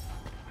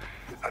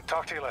 I'll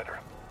talk to you later.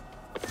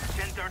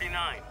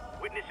 1039.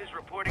 Witnesses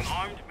reporting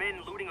armed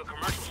men looting a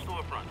commercial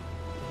storefront.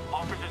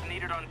 Officers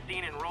needed on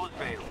scene in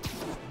Rosevale.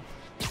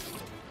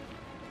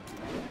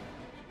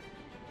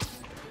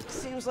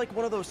 Seems like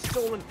one of those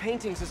stolen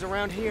paintings is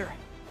around here.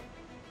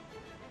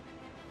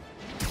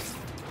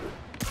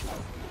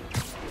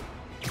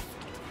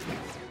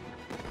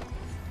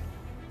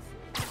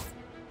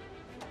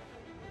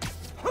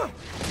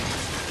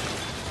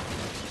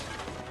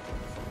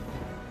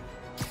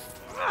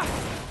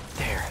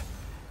 There.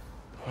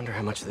 Wonder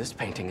how much this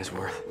painting is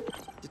worth.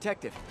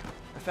 Detective,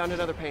 I found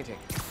another painting.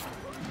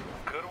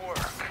 Good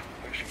work.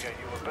 We should get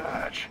you a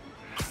badge.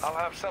 I'll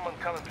have someone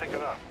come and pick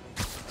it up.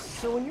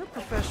 So in your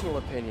professional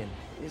opinion,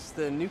 is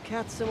the new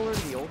cat similar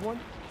to the old one?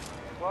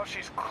 Well,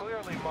 she's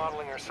clearly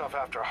modeling herself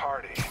after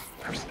Hardy.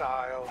 Her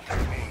style,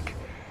 technique.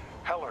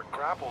 Hell, her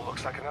grapple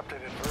looks like an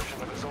updated version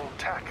of his old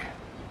tech.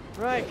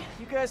 Right.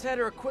 You guys had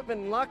her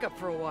equipment in lockup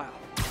for a while.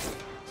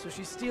 So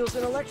she steals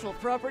intellectual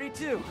property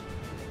too.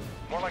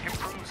 More like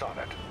improves on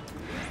it.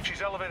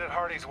 She's elevated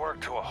Hardy's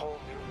work to a whole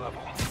new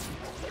level.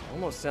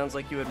 Almost sounds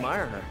like you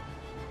admire her.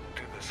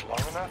 Do this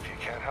long enough, you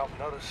can't help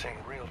noticing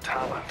real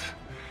talent.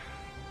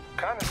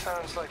 Kinda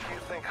sounds like you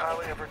think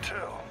highly of her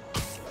too.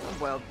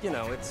 Well, you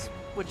know, it's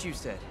what you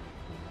said.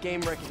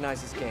 Game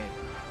recognizes game.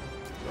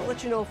 I'll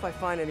let you know if I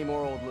find any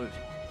more old loot.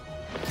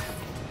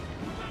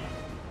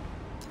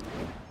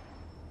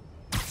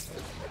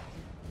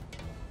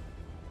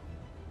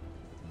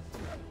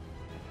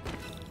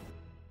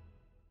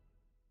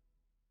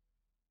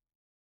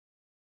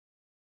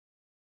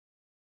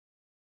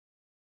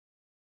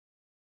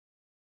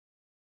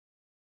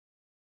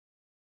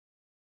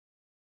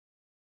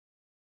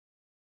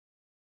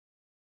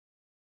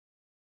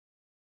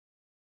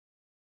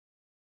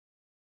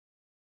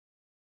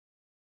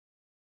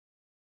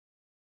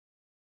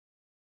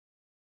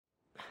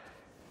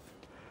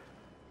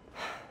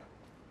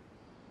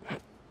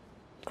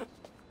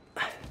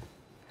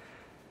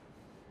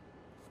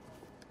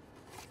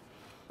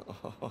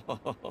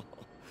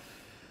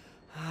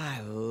 I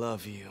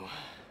love you.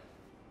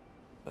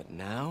 But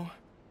now,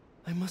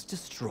 I must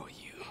destroy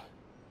you.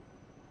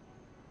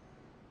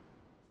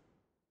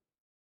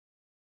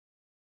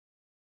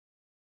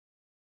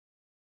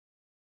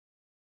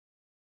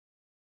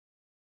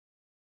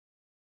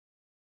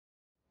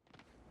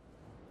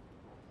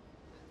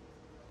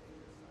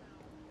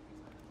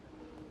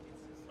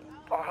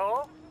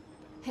 Hello?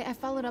 Hey, I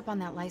followed up on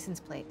that license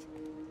plate.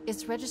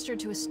 It's registered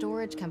to a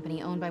storage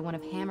company owned by one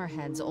of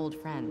Hammerhead's old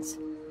friends.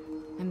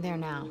 I'm there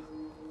now.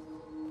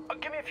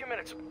 Give me a few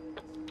minutes.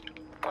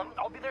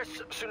 I'll be there as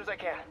soon as I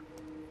can.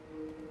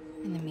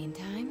 In the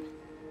meantime,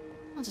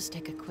 I'll just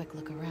take a quick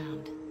look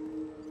around.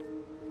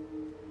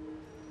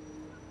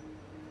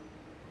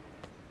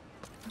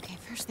 Okay,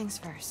 first things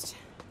first.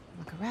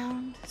 Look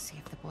around, see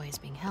if the boy is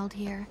being held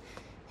here,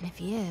 and if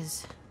he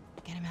is,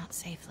 get him out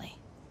safely.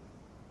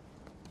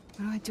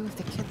 What do I do if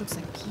the kid looks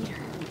like Peter?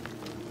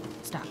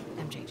 Stop,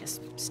 MJ,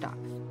 just stop.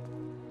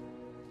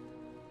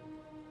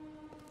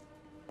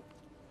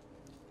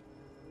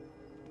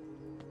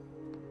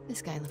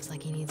 This guy looks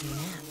like he needs a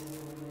nap.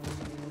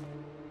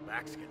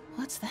 Laxkin.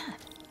 What's that?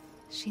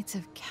 Sheets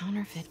of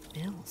counterfeit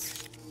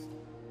bills.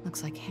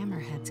 Looks like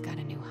Hammerhead's got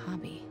a new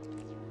hobby.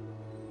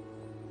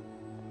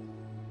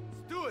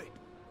 Stewie,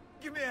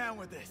 give me a hand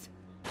with this.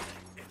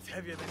 It's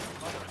heavier than your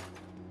mother.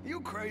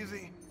 You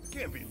crazy?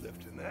 Can't be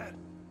lifting that.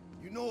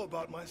 You know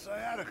about my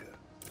sciatica.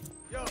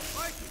 Yo,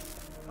 Mikey,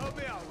 help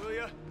me out, will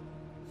ya?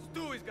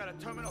 Stewie's got a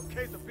terminal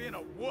case of being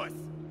a wuss.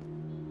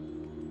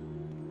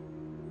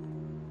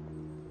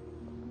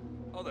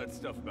 All that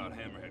stuff about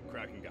Hammerhead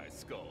cracking guys'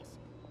 skulls.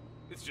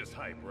 It's just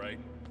hype, right?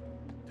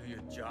 Do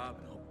your job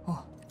and hope.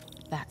 Oh,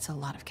 that's a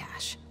lot of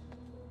cash.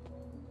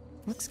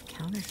 Looks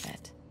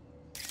counterfeit.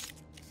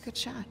 Good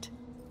shot.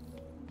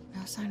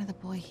 No sign of the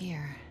boy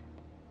here.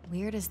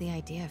 Weird as the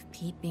idea of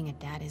Pete being a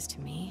dad is to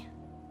me.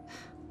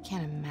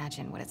 Can't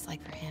imagine what it's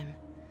like for him.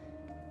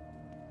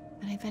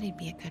 But I bet he'd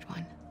be a good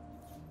one.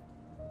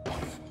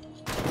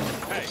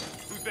 Hey,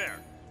 who's there?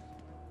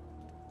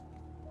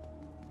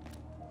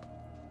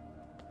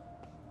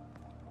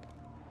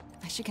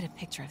 I should get a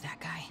picture of that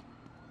guy.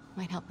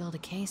 Might help build a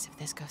case if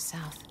this goes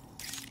south.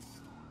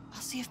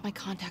 I'll see if my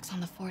contacts on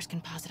the force can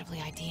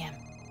positively ID him.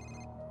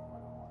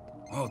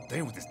 Oh,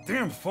 damn, with this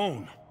damn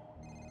phone.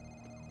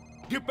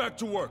 Get back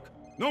to work.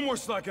 No more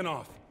slacking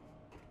off.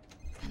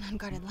 An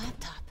unguarded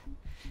laptop.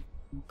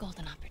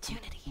 Golden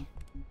opportunity.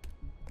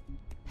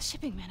 A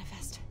shipping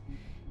manifest.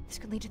 This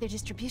could lead to their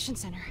distribution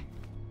center.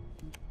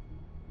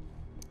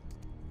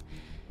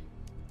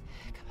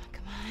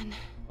 Come on.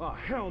 Oh,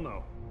 hell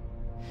no.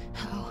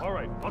 Oh. All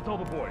right, I'll tell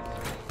the boys.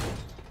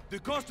 The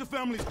Costa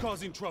family's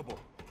causing trouble,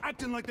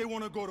 acting like they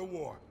want to go to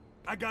war.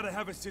 I gotta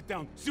have a sit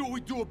down, see what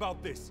we do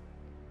about this.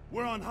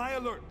 We're on high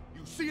alert.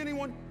 You see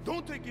anyone,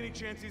 don't take any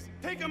chances.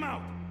 Take them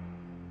out.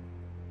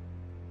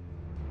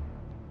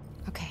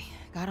 Okay,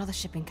 got all the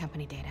shipping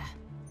company data,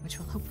 which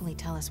will hopefully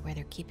tell us where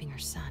they're keeping her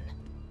son.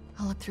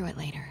 I'll look through it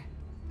later.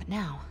 But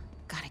now,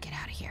 gotta get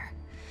out of here.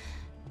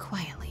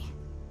 Quietly.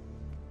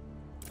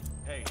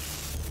 Hey,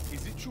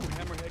 is it true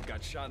Hammerhead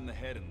got shot in the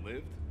head and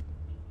lived?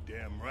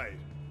 Damn right.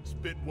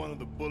 Spit one of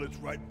the bullets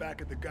right back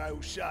at the guy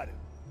who shot him.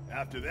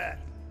 After that,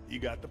 he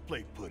got the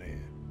plate put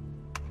in.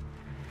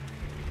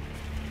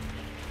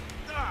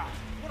 Ah,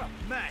 what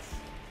a mess.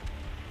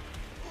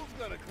 Who's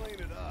gonna clean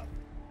it up?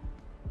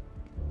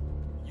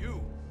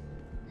 You.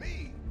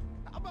 Me?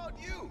 How about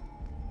you?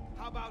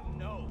 How about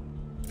no?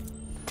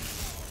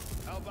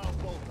 How about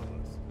both of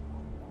us?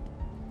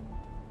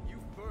 You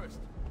first.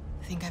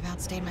 Think I've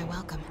outstayed my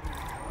welcome.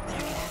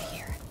 Better get out of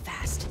here,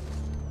 fast.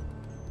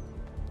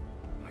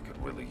 I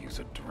could really use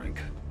a drink.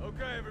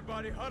 Okay,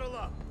 everybody, huddle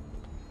up.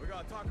 We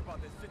gotta talk about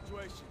this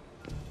situation.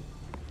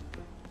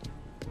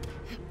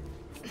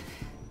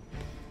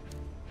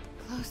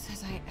 Close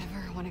as I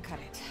ever want to cut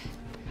it.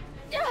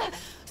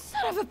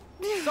 Son of a...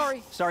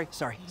 Sorry.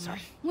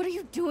 What are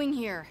you doing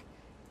here?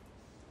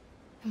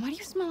 And why do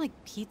you smell like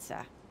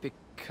pizza?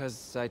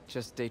 Because I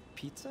just ate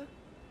pizza?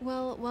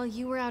 Well, while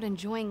you were out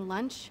enjoying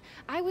lunch,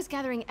 I was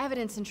gathering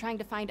evidence and trying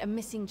to find a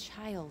missing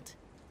child.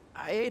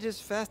 I ate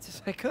as fast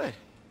as I could.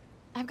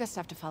 I've got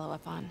stuff to follow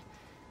up on.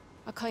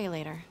 I'll call you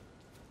later.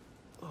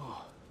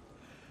 Oh.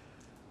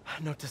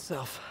 Note to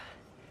self.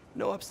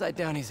 No upside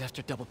downies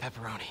after double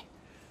pepperoni.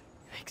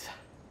 Thanks.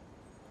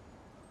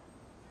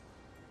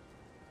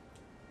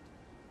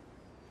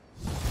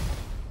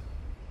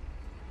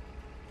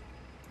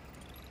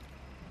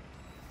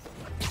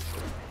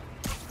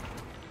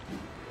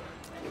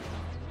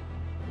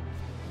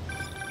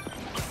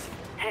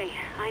 Hey,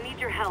 I need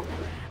your help.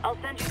 I'll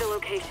send you the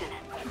location.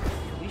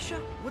 Alicia?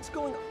 What's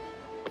going on?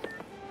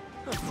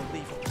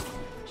 Unbelievable.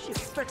 She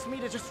expects me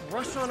to just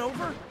rush on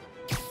over?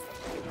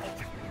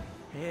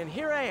 And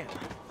here I am,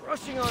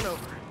 rushing on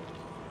over.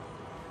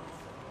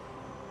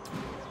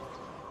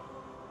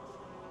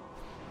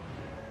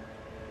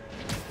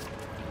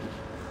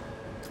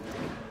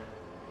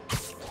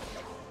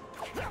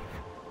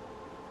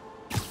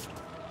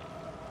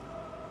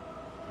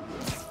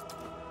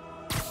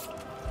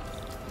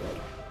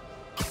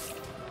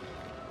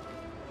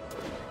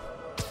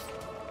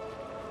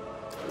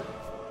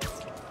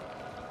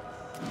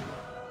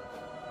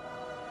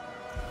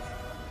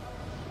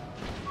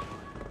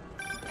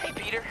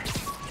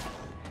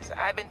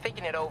 I've been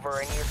thinking it over,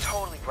 and you're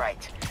totally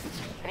right.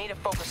 I need to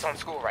focus on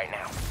school right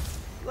now.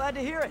 Glad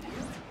to hear it.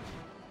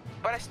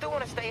 But I still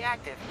want to stay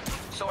active,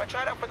 so I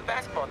tried out for the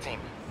basketball team.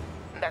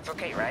 That's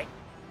okay, right?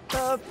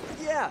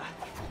 Yeah.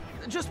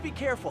 Just be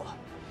careful.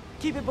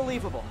 Keep it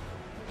believable.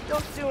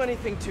 Don't do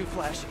anything too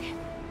flashy.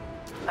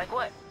 Like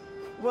what?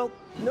 Well,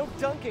 no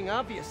dunking,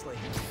 obviously.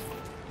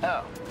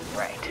 Oh,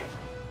 right.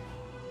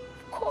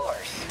 Of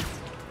course.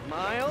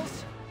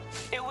 Miles?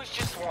 It was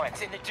just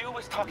once, and the dude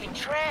was talking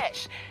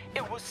trash.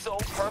 It was so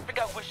perfect,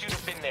 I wish you'd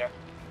have been there.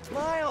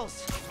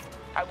 Miles!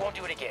 I won't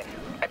do it again.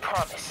 I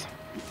promise.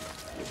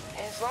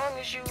 As long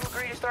as you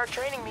agree to start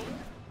training me.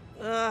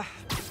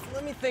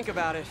 Let me think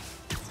about it.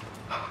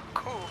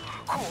 Cool.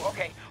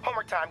 Okay,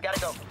 homework time. Gotta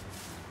go.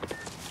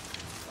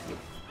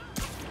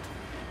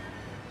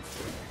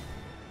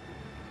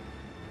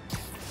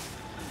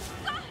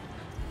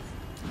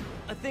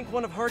 I think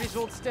one of Hardy's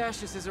old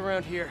stashes is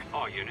around here.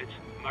 All units,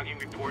 mugging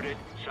reported,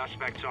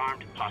 suspects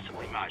armed,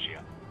 possibly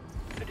Maggia.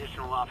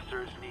 Additional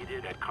officers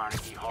needed at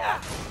Carnegie Hall.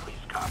 Please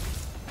copy.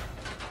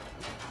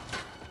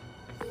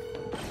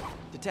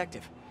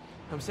 Detective,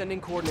 I'm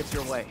sending coordinates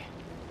your way.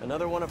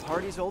 Another one of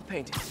Hardy's old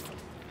paintings.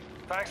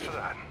 Thanks for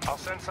that. I'll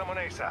send someone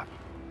ASAP.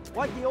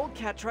 Why'd the old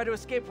cat try to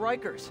escape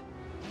Rikers?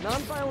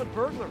 Non-violent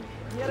burglary.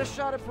 He had a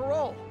shot at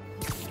parole.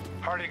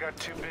 Hardy got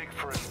too big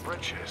for his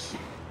britches.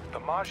 The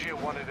Maggia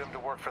wanted him to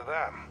work for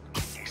them.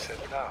 He said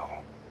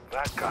no.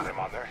 That got him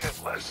on their hit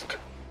list.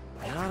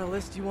 Not a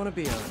list you want to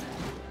be on.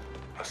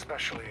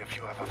 Especially if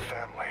you have a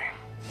family.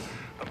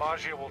 The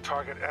Maggia will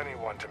target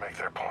anyone to make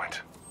their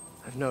point.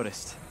 I've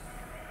noticed.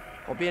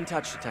 I'll be in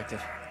touch,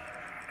 Detective.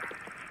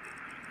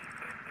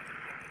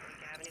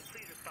 Avenue,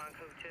 please respond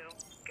code 2.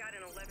 Got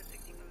an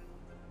 1165.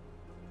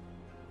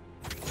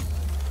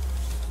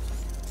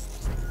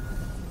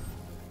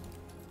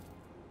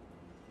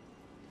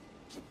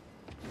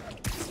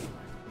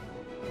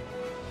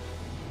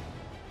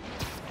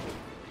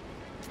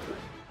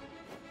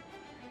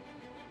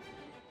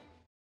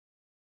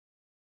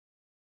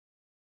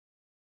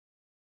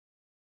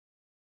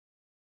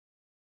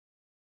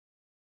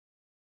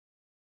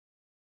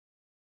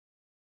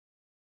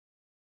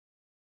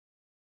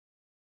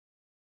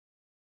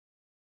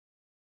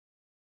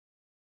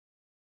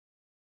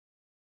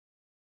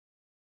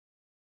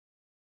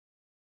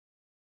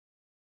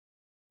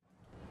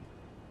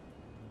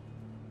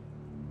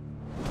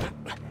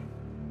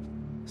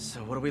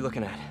 So what are we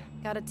looking at?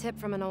 Got a tip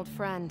from an old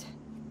friend.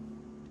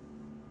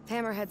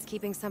 Hammerhead's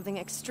keeping something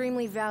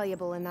extremely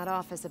valuable in that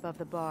office above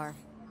the bar.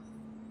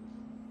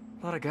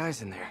 A lot of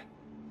guys in there.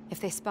 If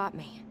they spot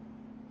me,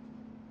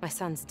 my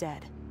son's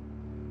dead.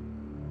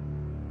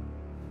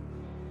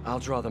 I'll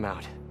draw them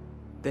out.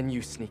 Then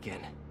you sneak in.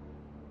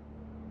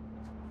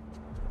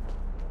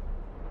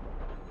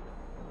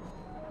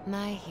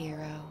 My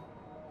hero.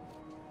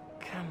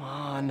 Come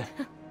on.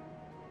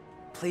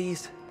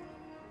 Please.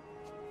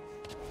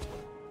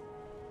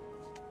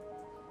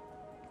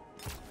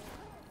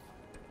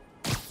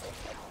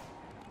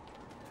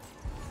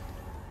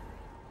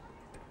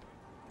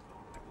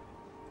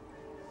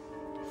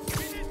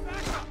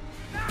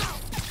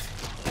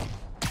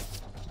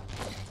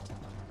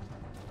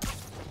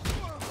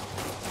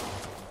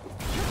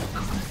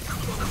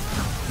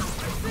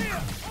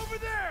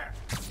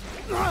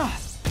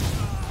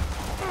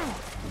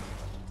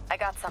 I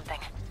got something.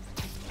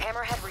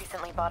 Hammerhead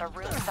recently bought a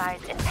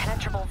room-sized,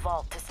 impenetrable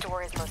vault to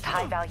store his most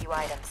high-value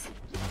items.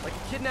 Like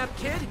a kidnapped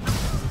kid?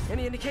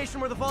 Any indication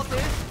where the vault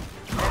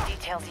is? No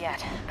details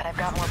yet, but I've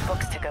got more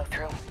books to go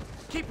through.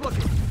 Keep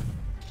looking.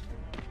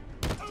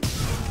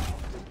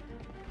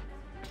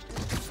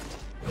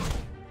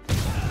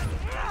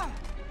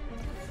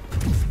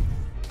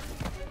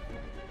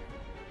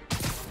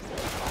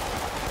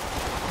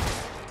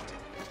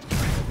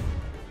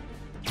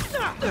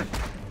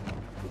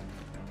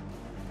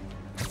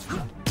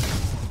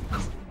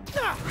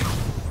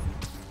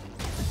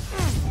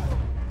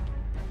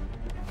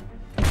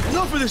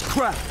 Enough of this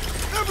crap!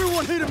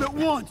 Everyone hit him at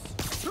once!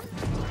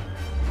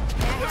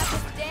 May I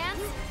have this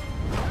dance?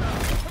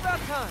 About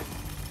time.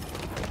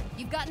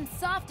 You've gotten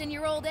soft in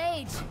your old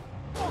age.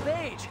 Old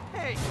age?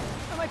 Hey,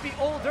 I might be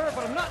older,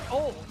 but I'm not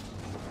old.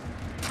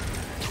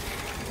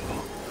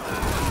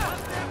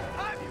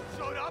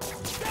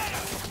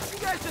 You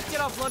guys just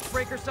get off lunch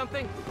break or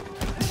something?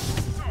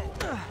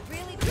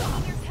 Really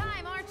taking your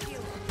time, aren't you?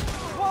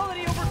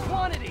 Quality over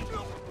quantity.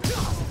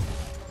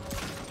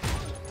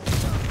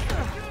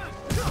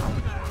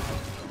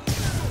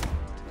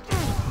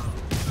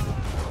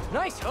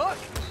 Nice hook!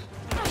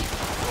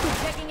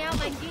 Checking out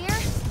my gear?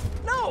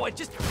 No, I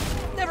just...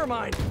 Never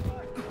mind.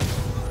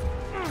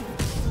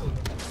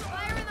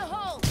 Fire in the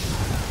hole!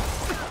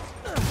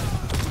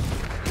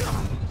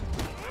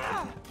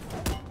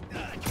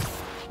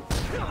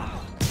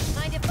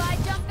 Mind if I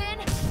jump in?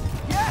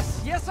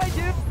 Yes! Yes, I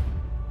do!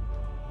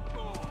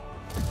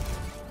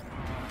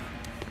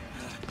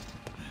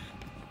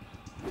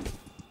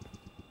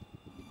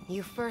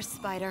 You first,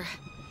 Spider.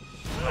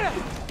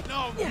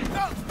 No!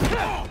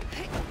 No!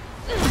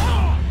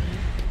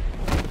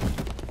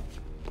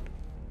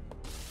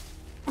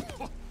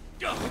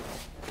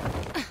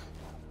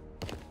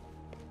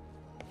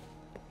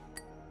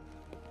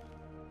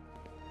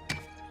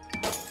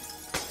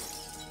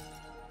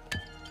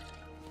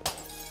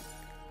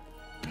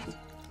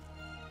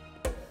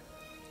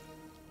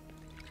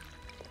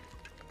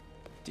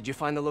 Did you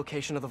find the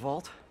location of the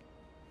vault?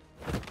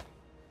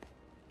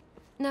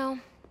 No,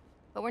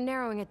 but we're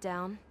narrowing it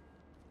down.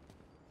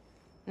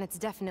 And it's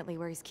definitely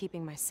where he's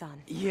keeping my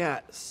son. Yeah,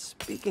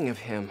 speaking of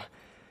him,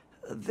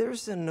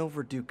 there's an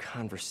overdue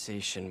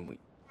conversation we...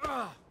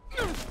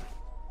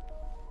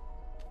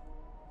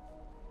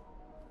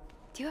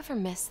 Do you ever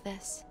miss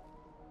this?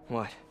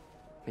 What?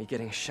 Me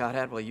getting shot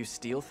at while you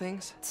steal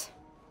things?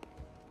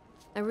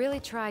 I really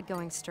tried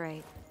going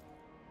straight.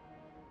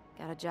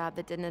 Got a job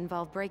that didn't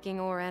involve breaking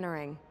or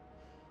entering.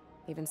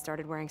 Even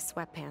started wearing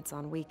sweatpants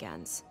on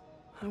weekends.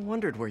 I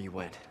wondered where you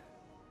went.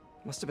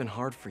 Must have been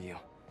hard for you,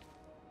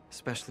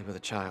 especially with a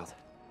child.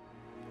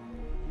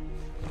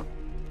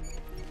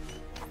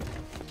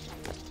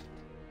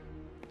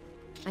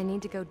 I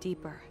need to go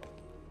deeper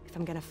if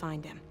I'm gonna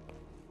find him.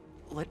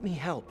 Let me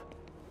help.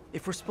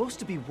 If we're supposed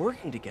to be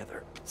working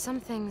together... Some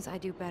things I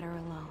do better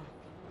alone.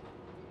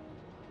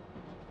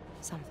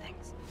 Some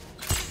things.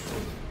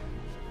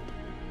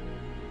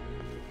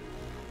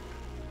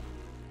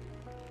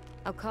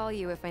 I'll call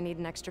you if I need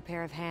an extra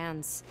pair of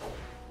hands.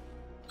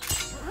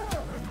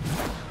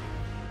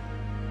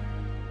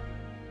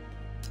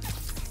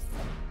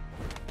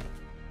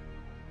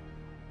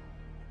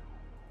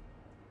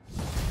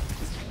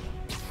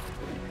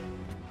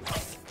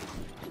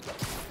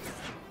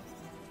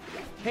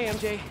 Hey,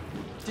 MJ.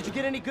 Did you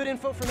get any good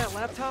info from that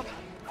laptop?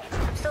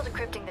 I'm still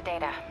decrypting the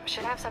data.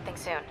 Should have something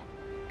soon.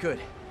 Good.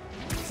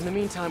 In the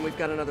meantime, we've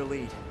got another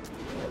lead.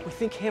 We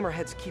think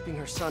Hammerhead's keeping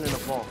her son in a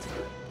vault,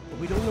 but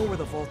we don't know where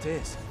the vault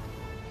is.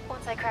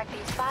 Once I crack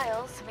these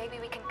files, maybe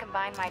we can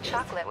combine my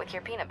chocolate with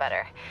your peanut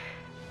butter.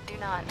 Do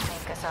not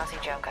make a saucy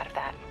joke out of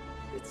that.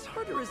 It's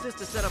hard to resist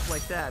a setup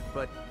like that,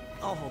 but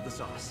I'll hold the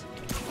sauce.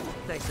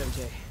 Thanks,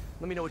 MJ.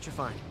 Let me know what you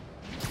find.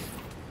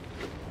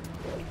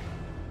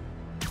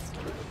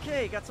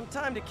 Okay, got some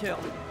time to kill.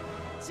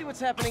 Let's see what's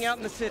happening out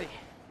in the city.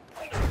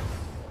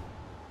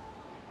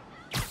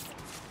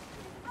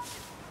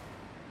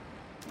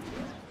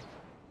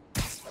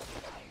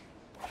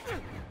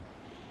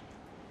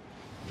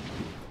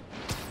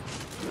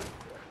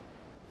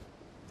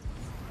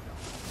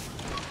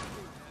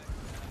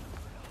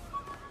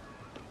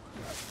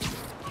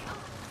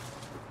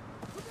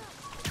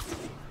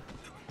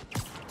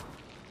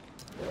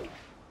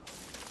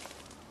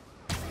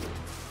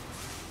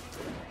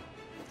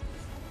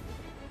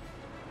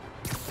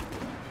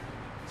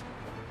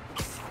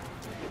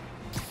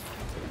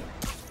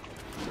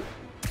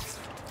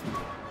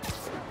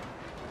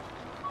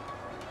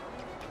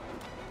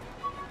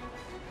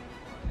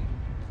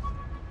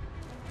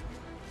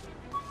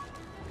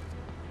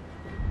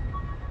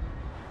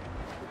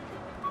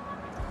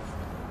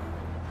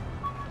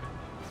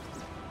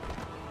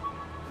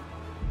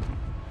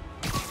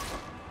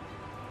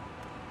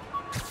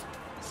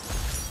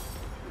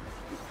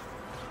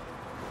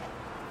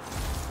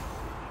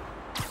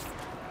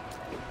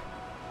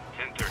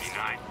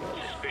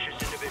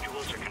 Suspicious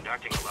individuals are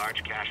conducting a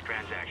large cash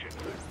transaction.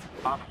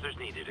 Officers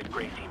needed at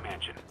Gracie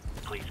Mansion.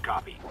 Please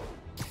copy.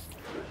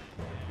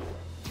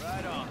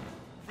 Right on.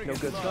 No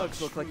good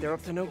thugs look like they're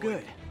up to no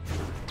good.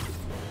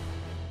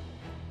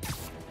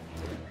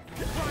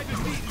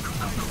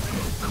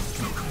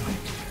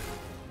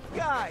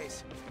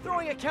 Guys,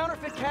 throwing a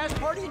counterfeit cash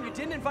party and you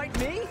didn't invite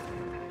me?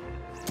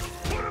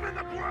 Put him in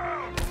the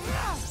ground!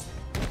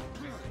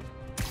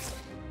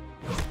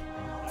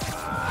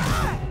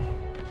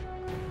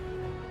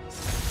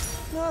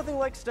 Nothing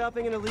like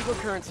stopping an illegal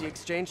currency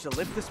exchange to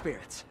lift the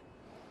spirits.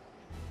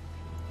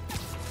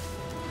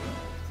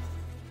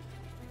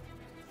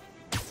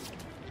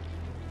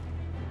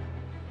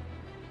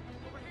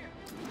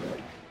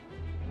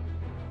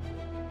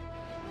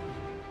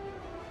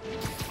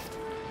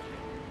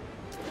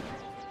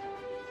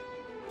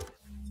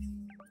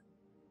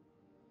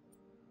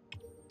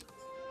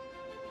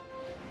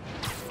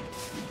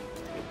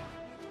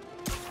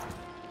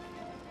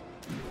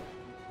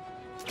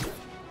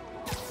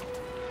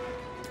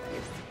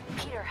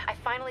 I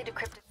finally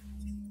decrypted.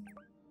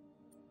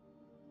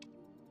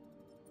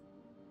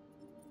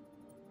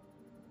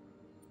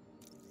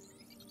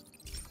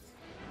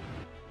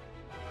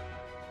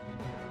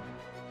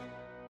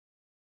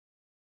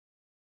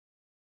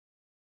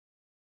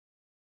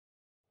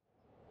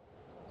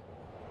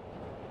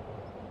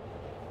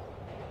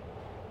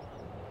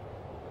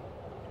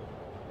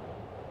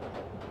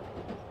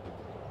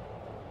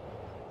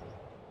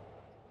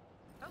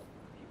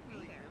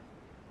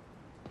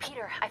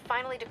 Peter, I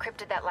finally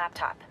decrypted that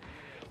laptop.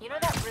 You know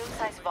that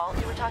room-sized vault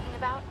you were talking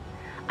about?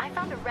 I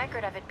found a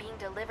record of it being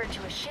delivered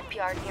to a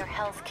shipyard near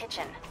Hell's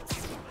Kitchen.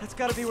 That's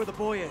gotta be where the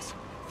boy is.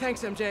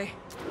 Thanks, MJ.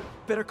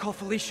 Better call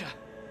Felicia.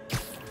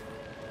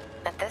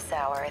 At this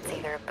hour, it's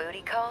either a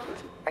booty call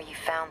or you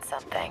found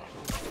something.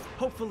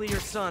 Hopefully your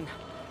son.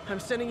 I'm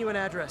sending you an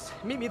address.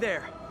 Meet me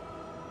there.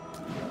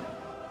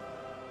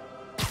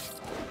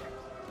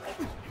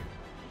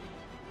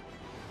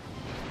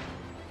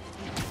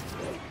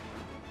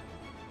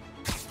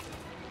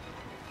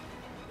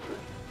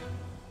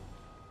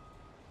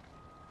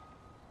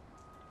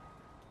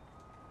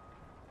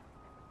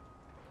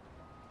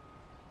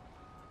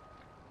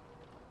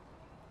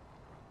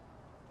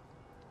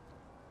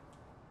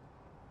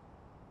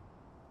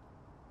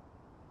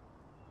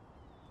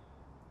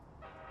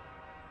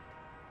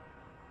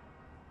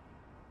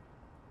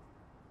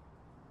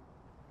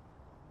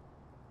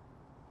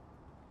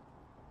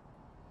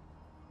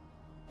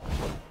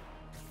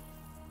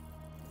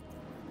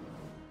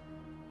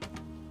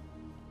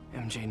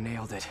 MJ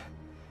nailed it.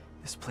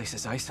 This place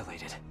is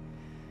isolated.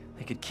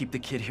 They could keep the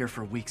kid here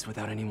for weeks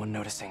without anyone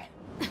noticing.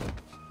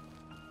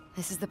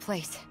 This is the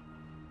place.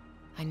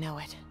 I know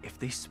it. If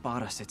they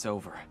spot us, it's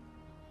over.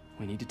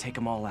 We need to take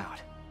them all out.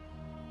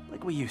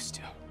 Like we used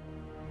to.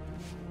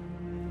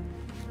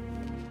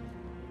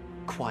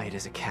 Quiet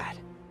as a cat.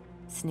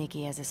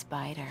 Sneaky as a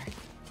spider.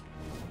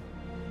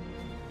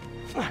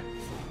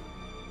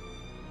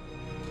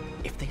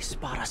 If they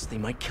spot us, they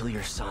might kill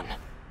your son.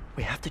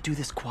 We have to do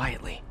this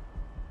quietly.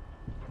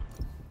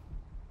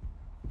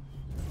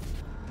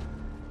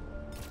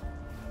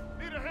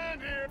 Need a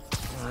hand here.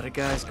 A lot of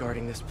guys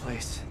guarding this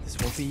place. This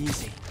won't be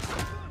easy.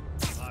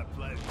 My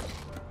pleasure.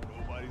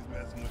 Nobody's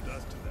messing with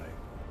us today.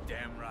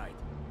 Damn right.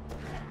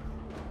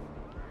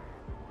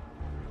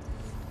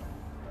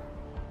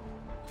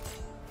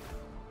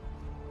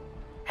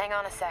 Hang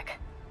on a sec.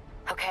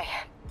 Okay.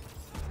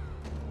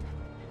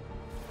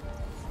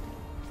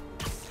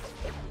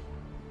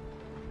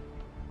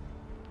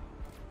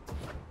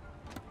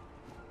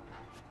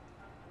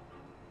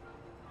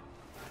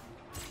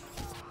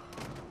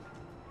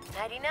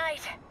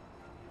 Nighty-night.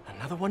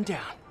 Another one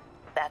down.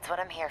 That's what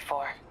I'm here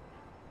for.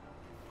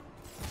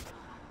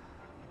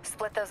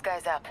 Split those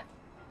guys up.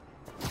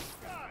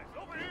 Guys,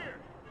 over here.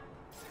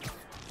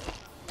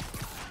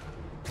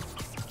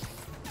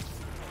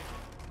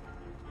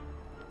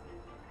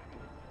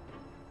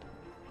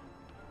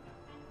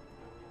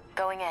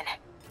 Going in.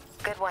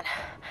 Good one.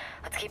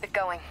 Let's keep it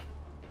going.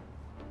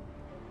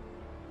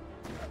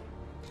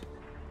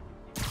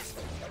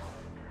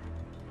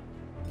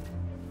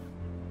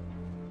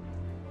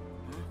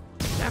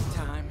 Nap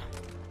time.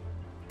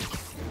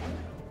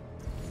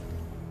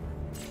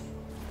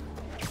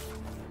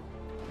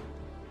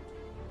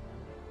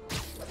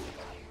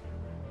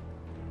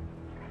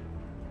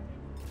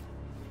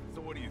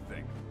 So what do you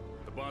think?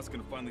 The boss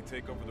gonna finally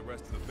take over the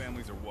rest of the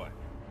families or what?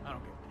 I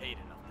don't get paid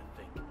enough to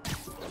think.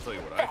 I'll tell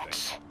you what I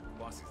think. The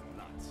boss is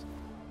nuts.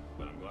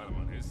 But I'm glad I'm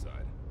on his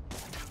side.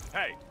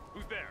 Hey,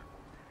 who's there?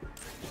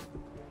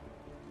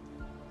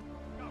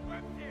 Got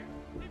weapons here.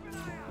 Keep an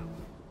eye out.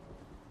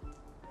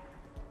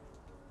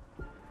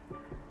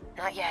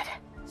 Not yet.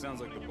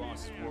 Sounds like the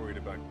boss is worried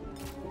about...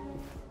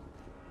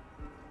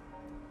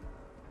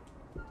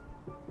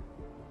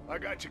 I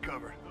got you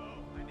covered.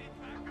 Oh, I need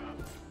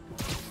backup.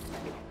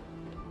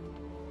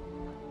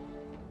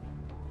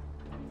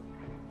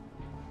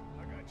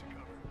 I got you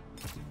covered.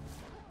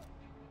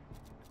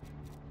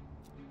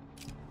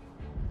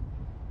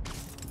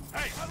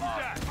 Hey, who's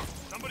that?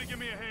 Somebody give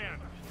me a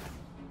hand.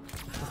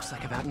 Looks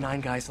like about 9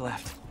 guys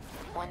left.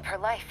 One per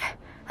life.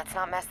 Let's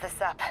not mess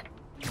this up.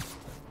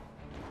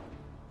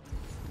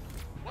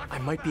 I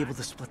might be able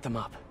to split them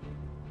up.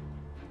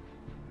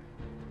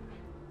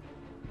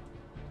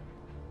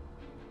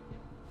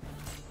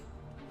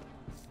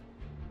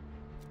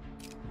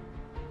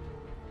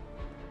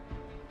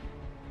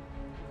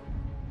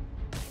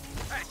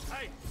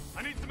 Hey,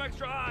 I need some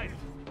extra eyes.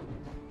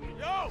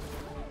 Yo,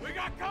 we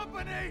got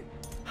company.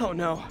 Oh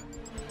no.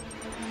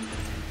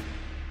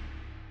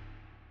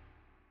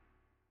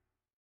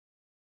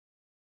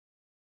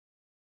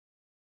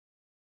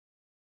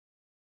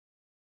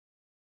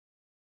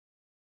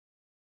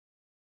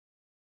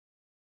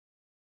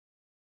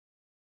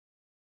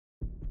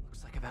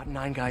 Looks like about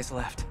 9 guys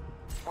left.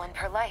 One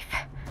per life.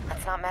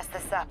 Let's not mess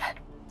this up.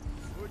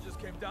 Word just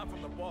came down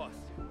from the boss.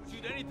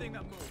 Shoot anything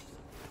that moves.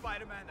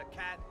 Spider-Man, the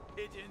cat,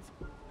 pigeons,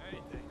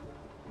 anything.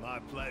 My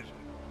pleasure.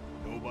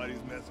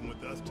 Nobody's messing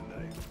with us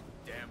today.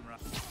 Damn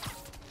right.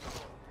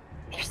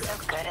 You're so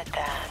good at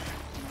that.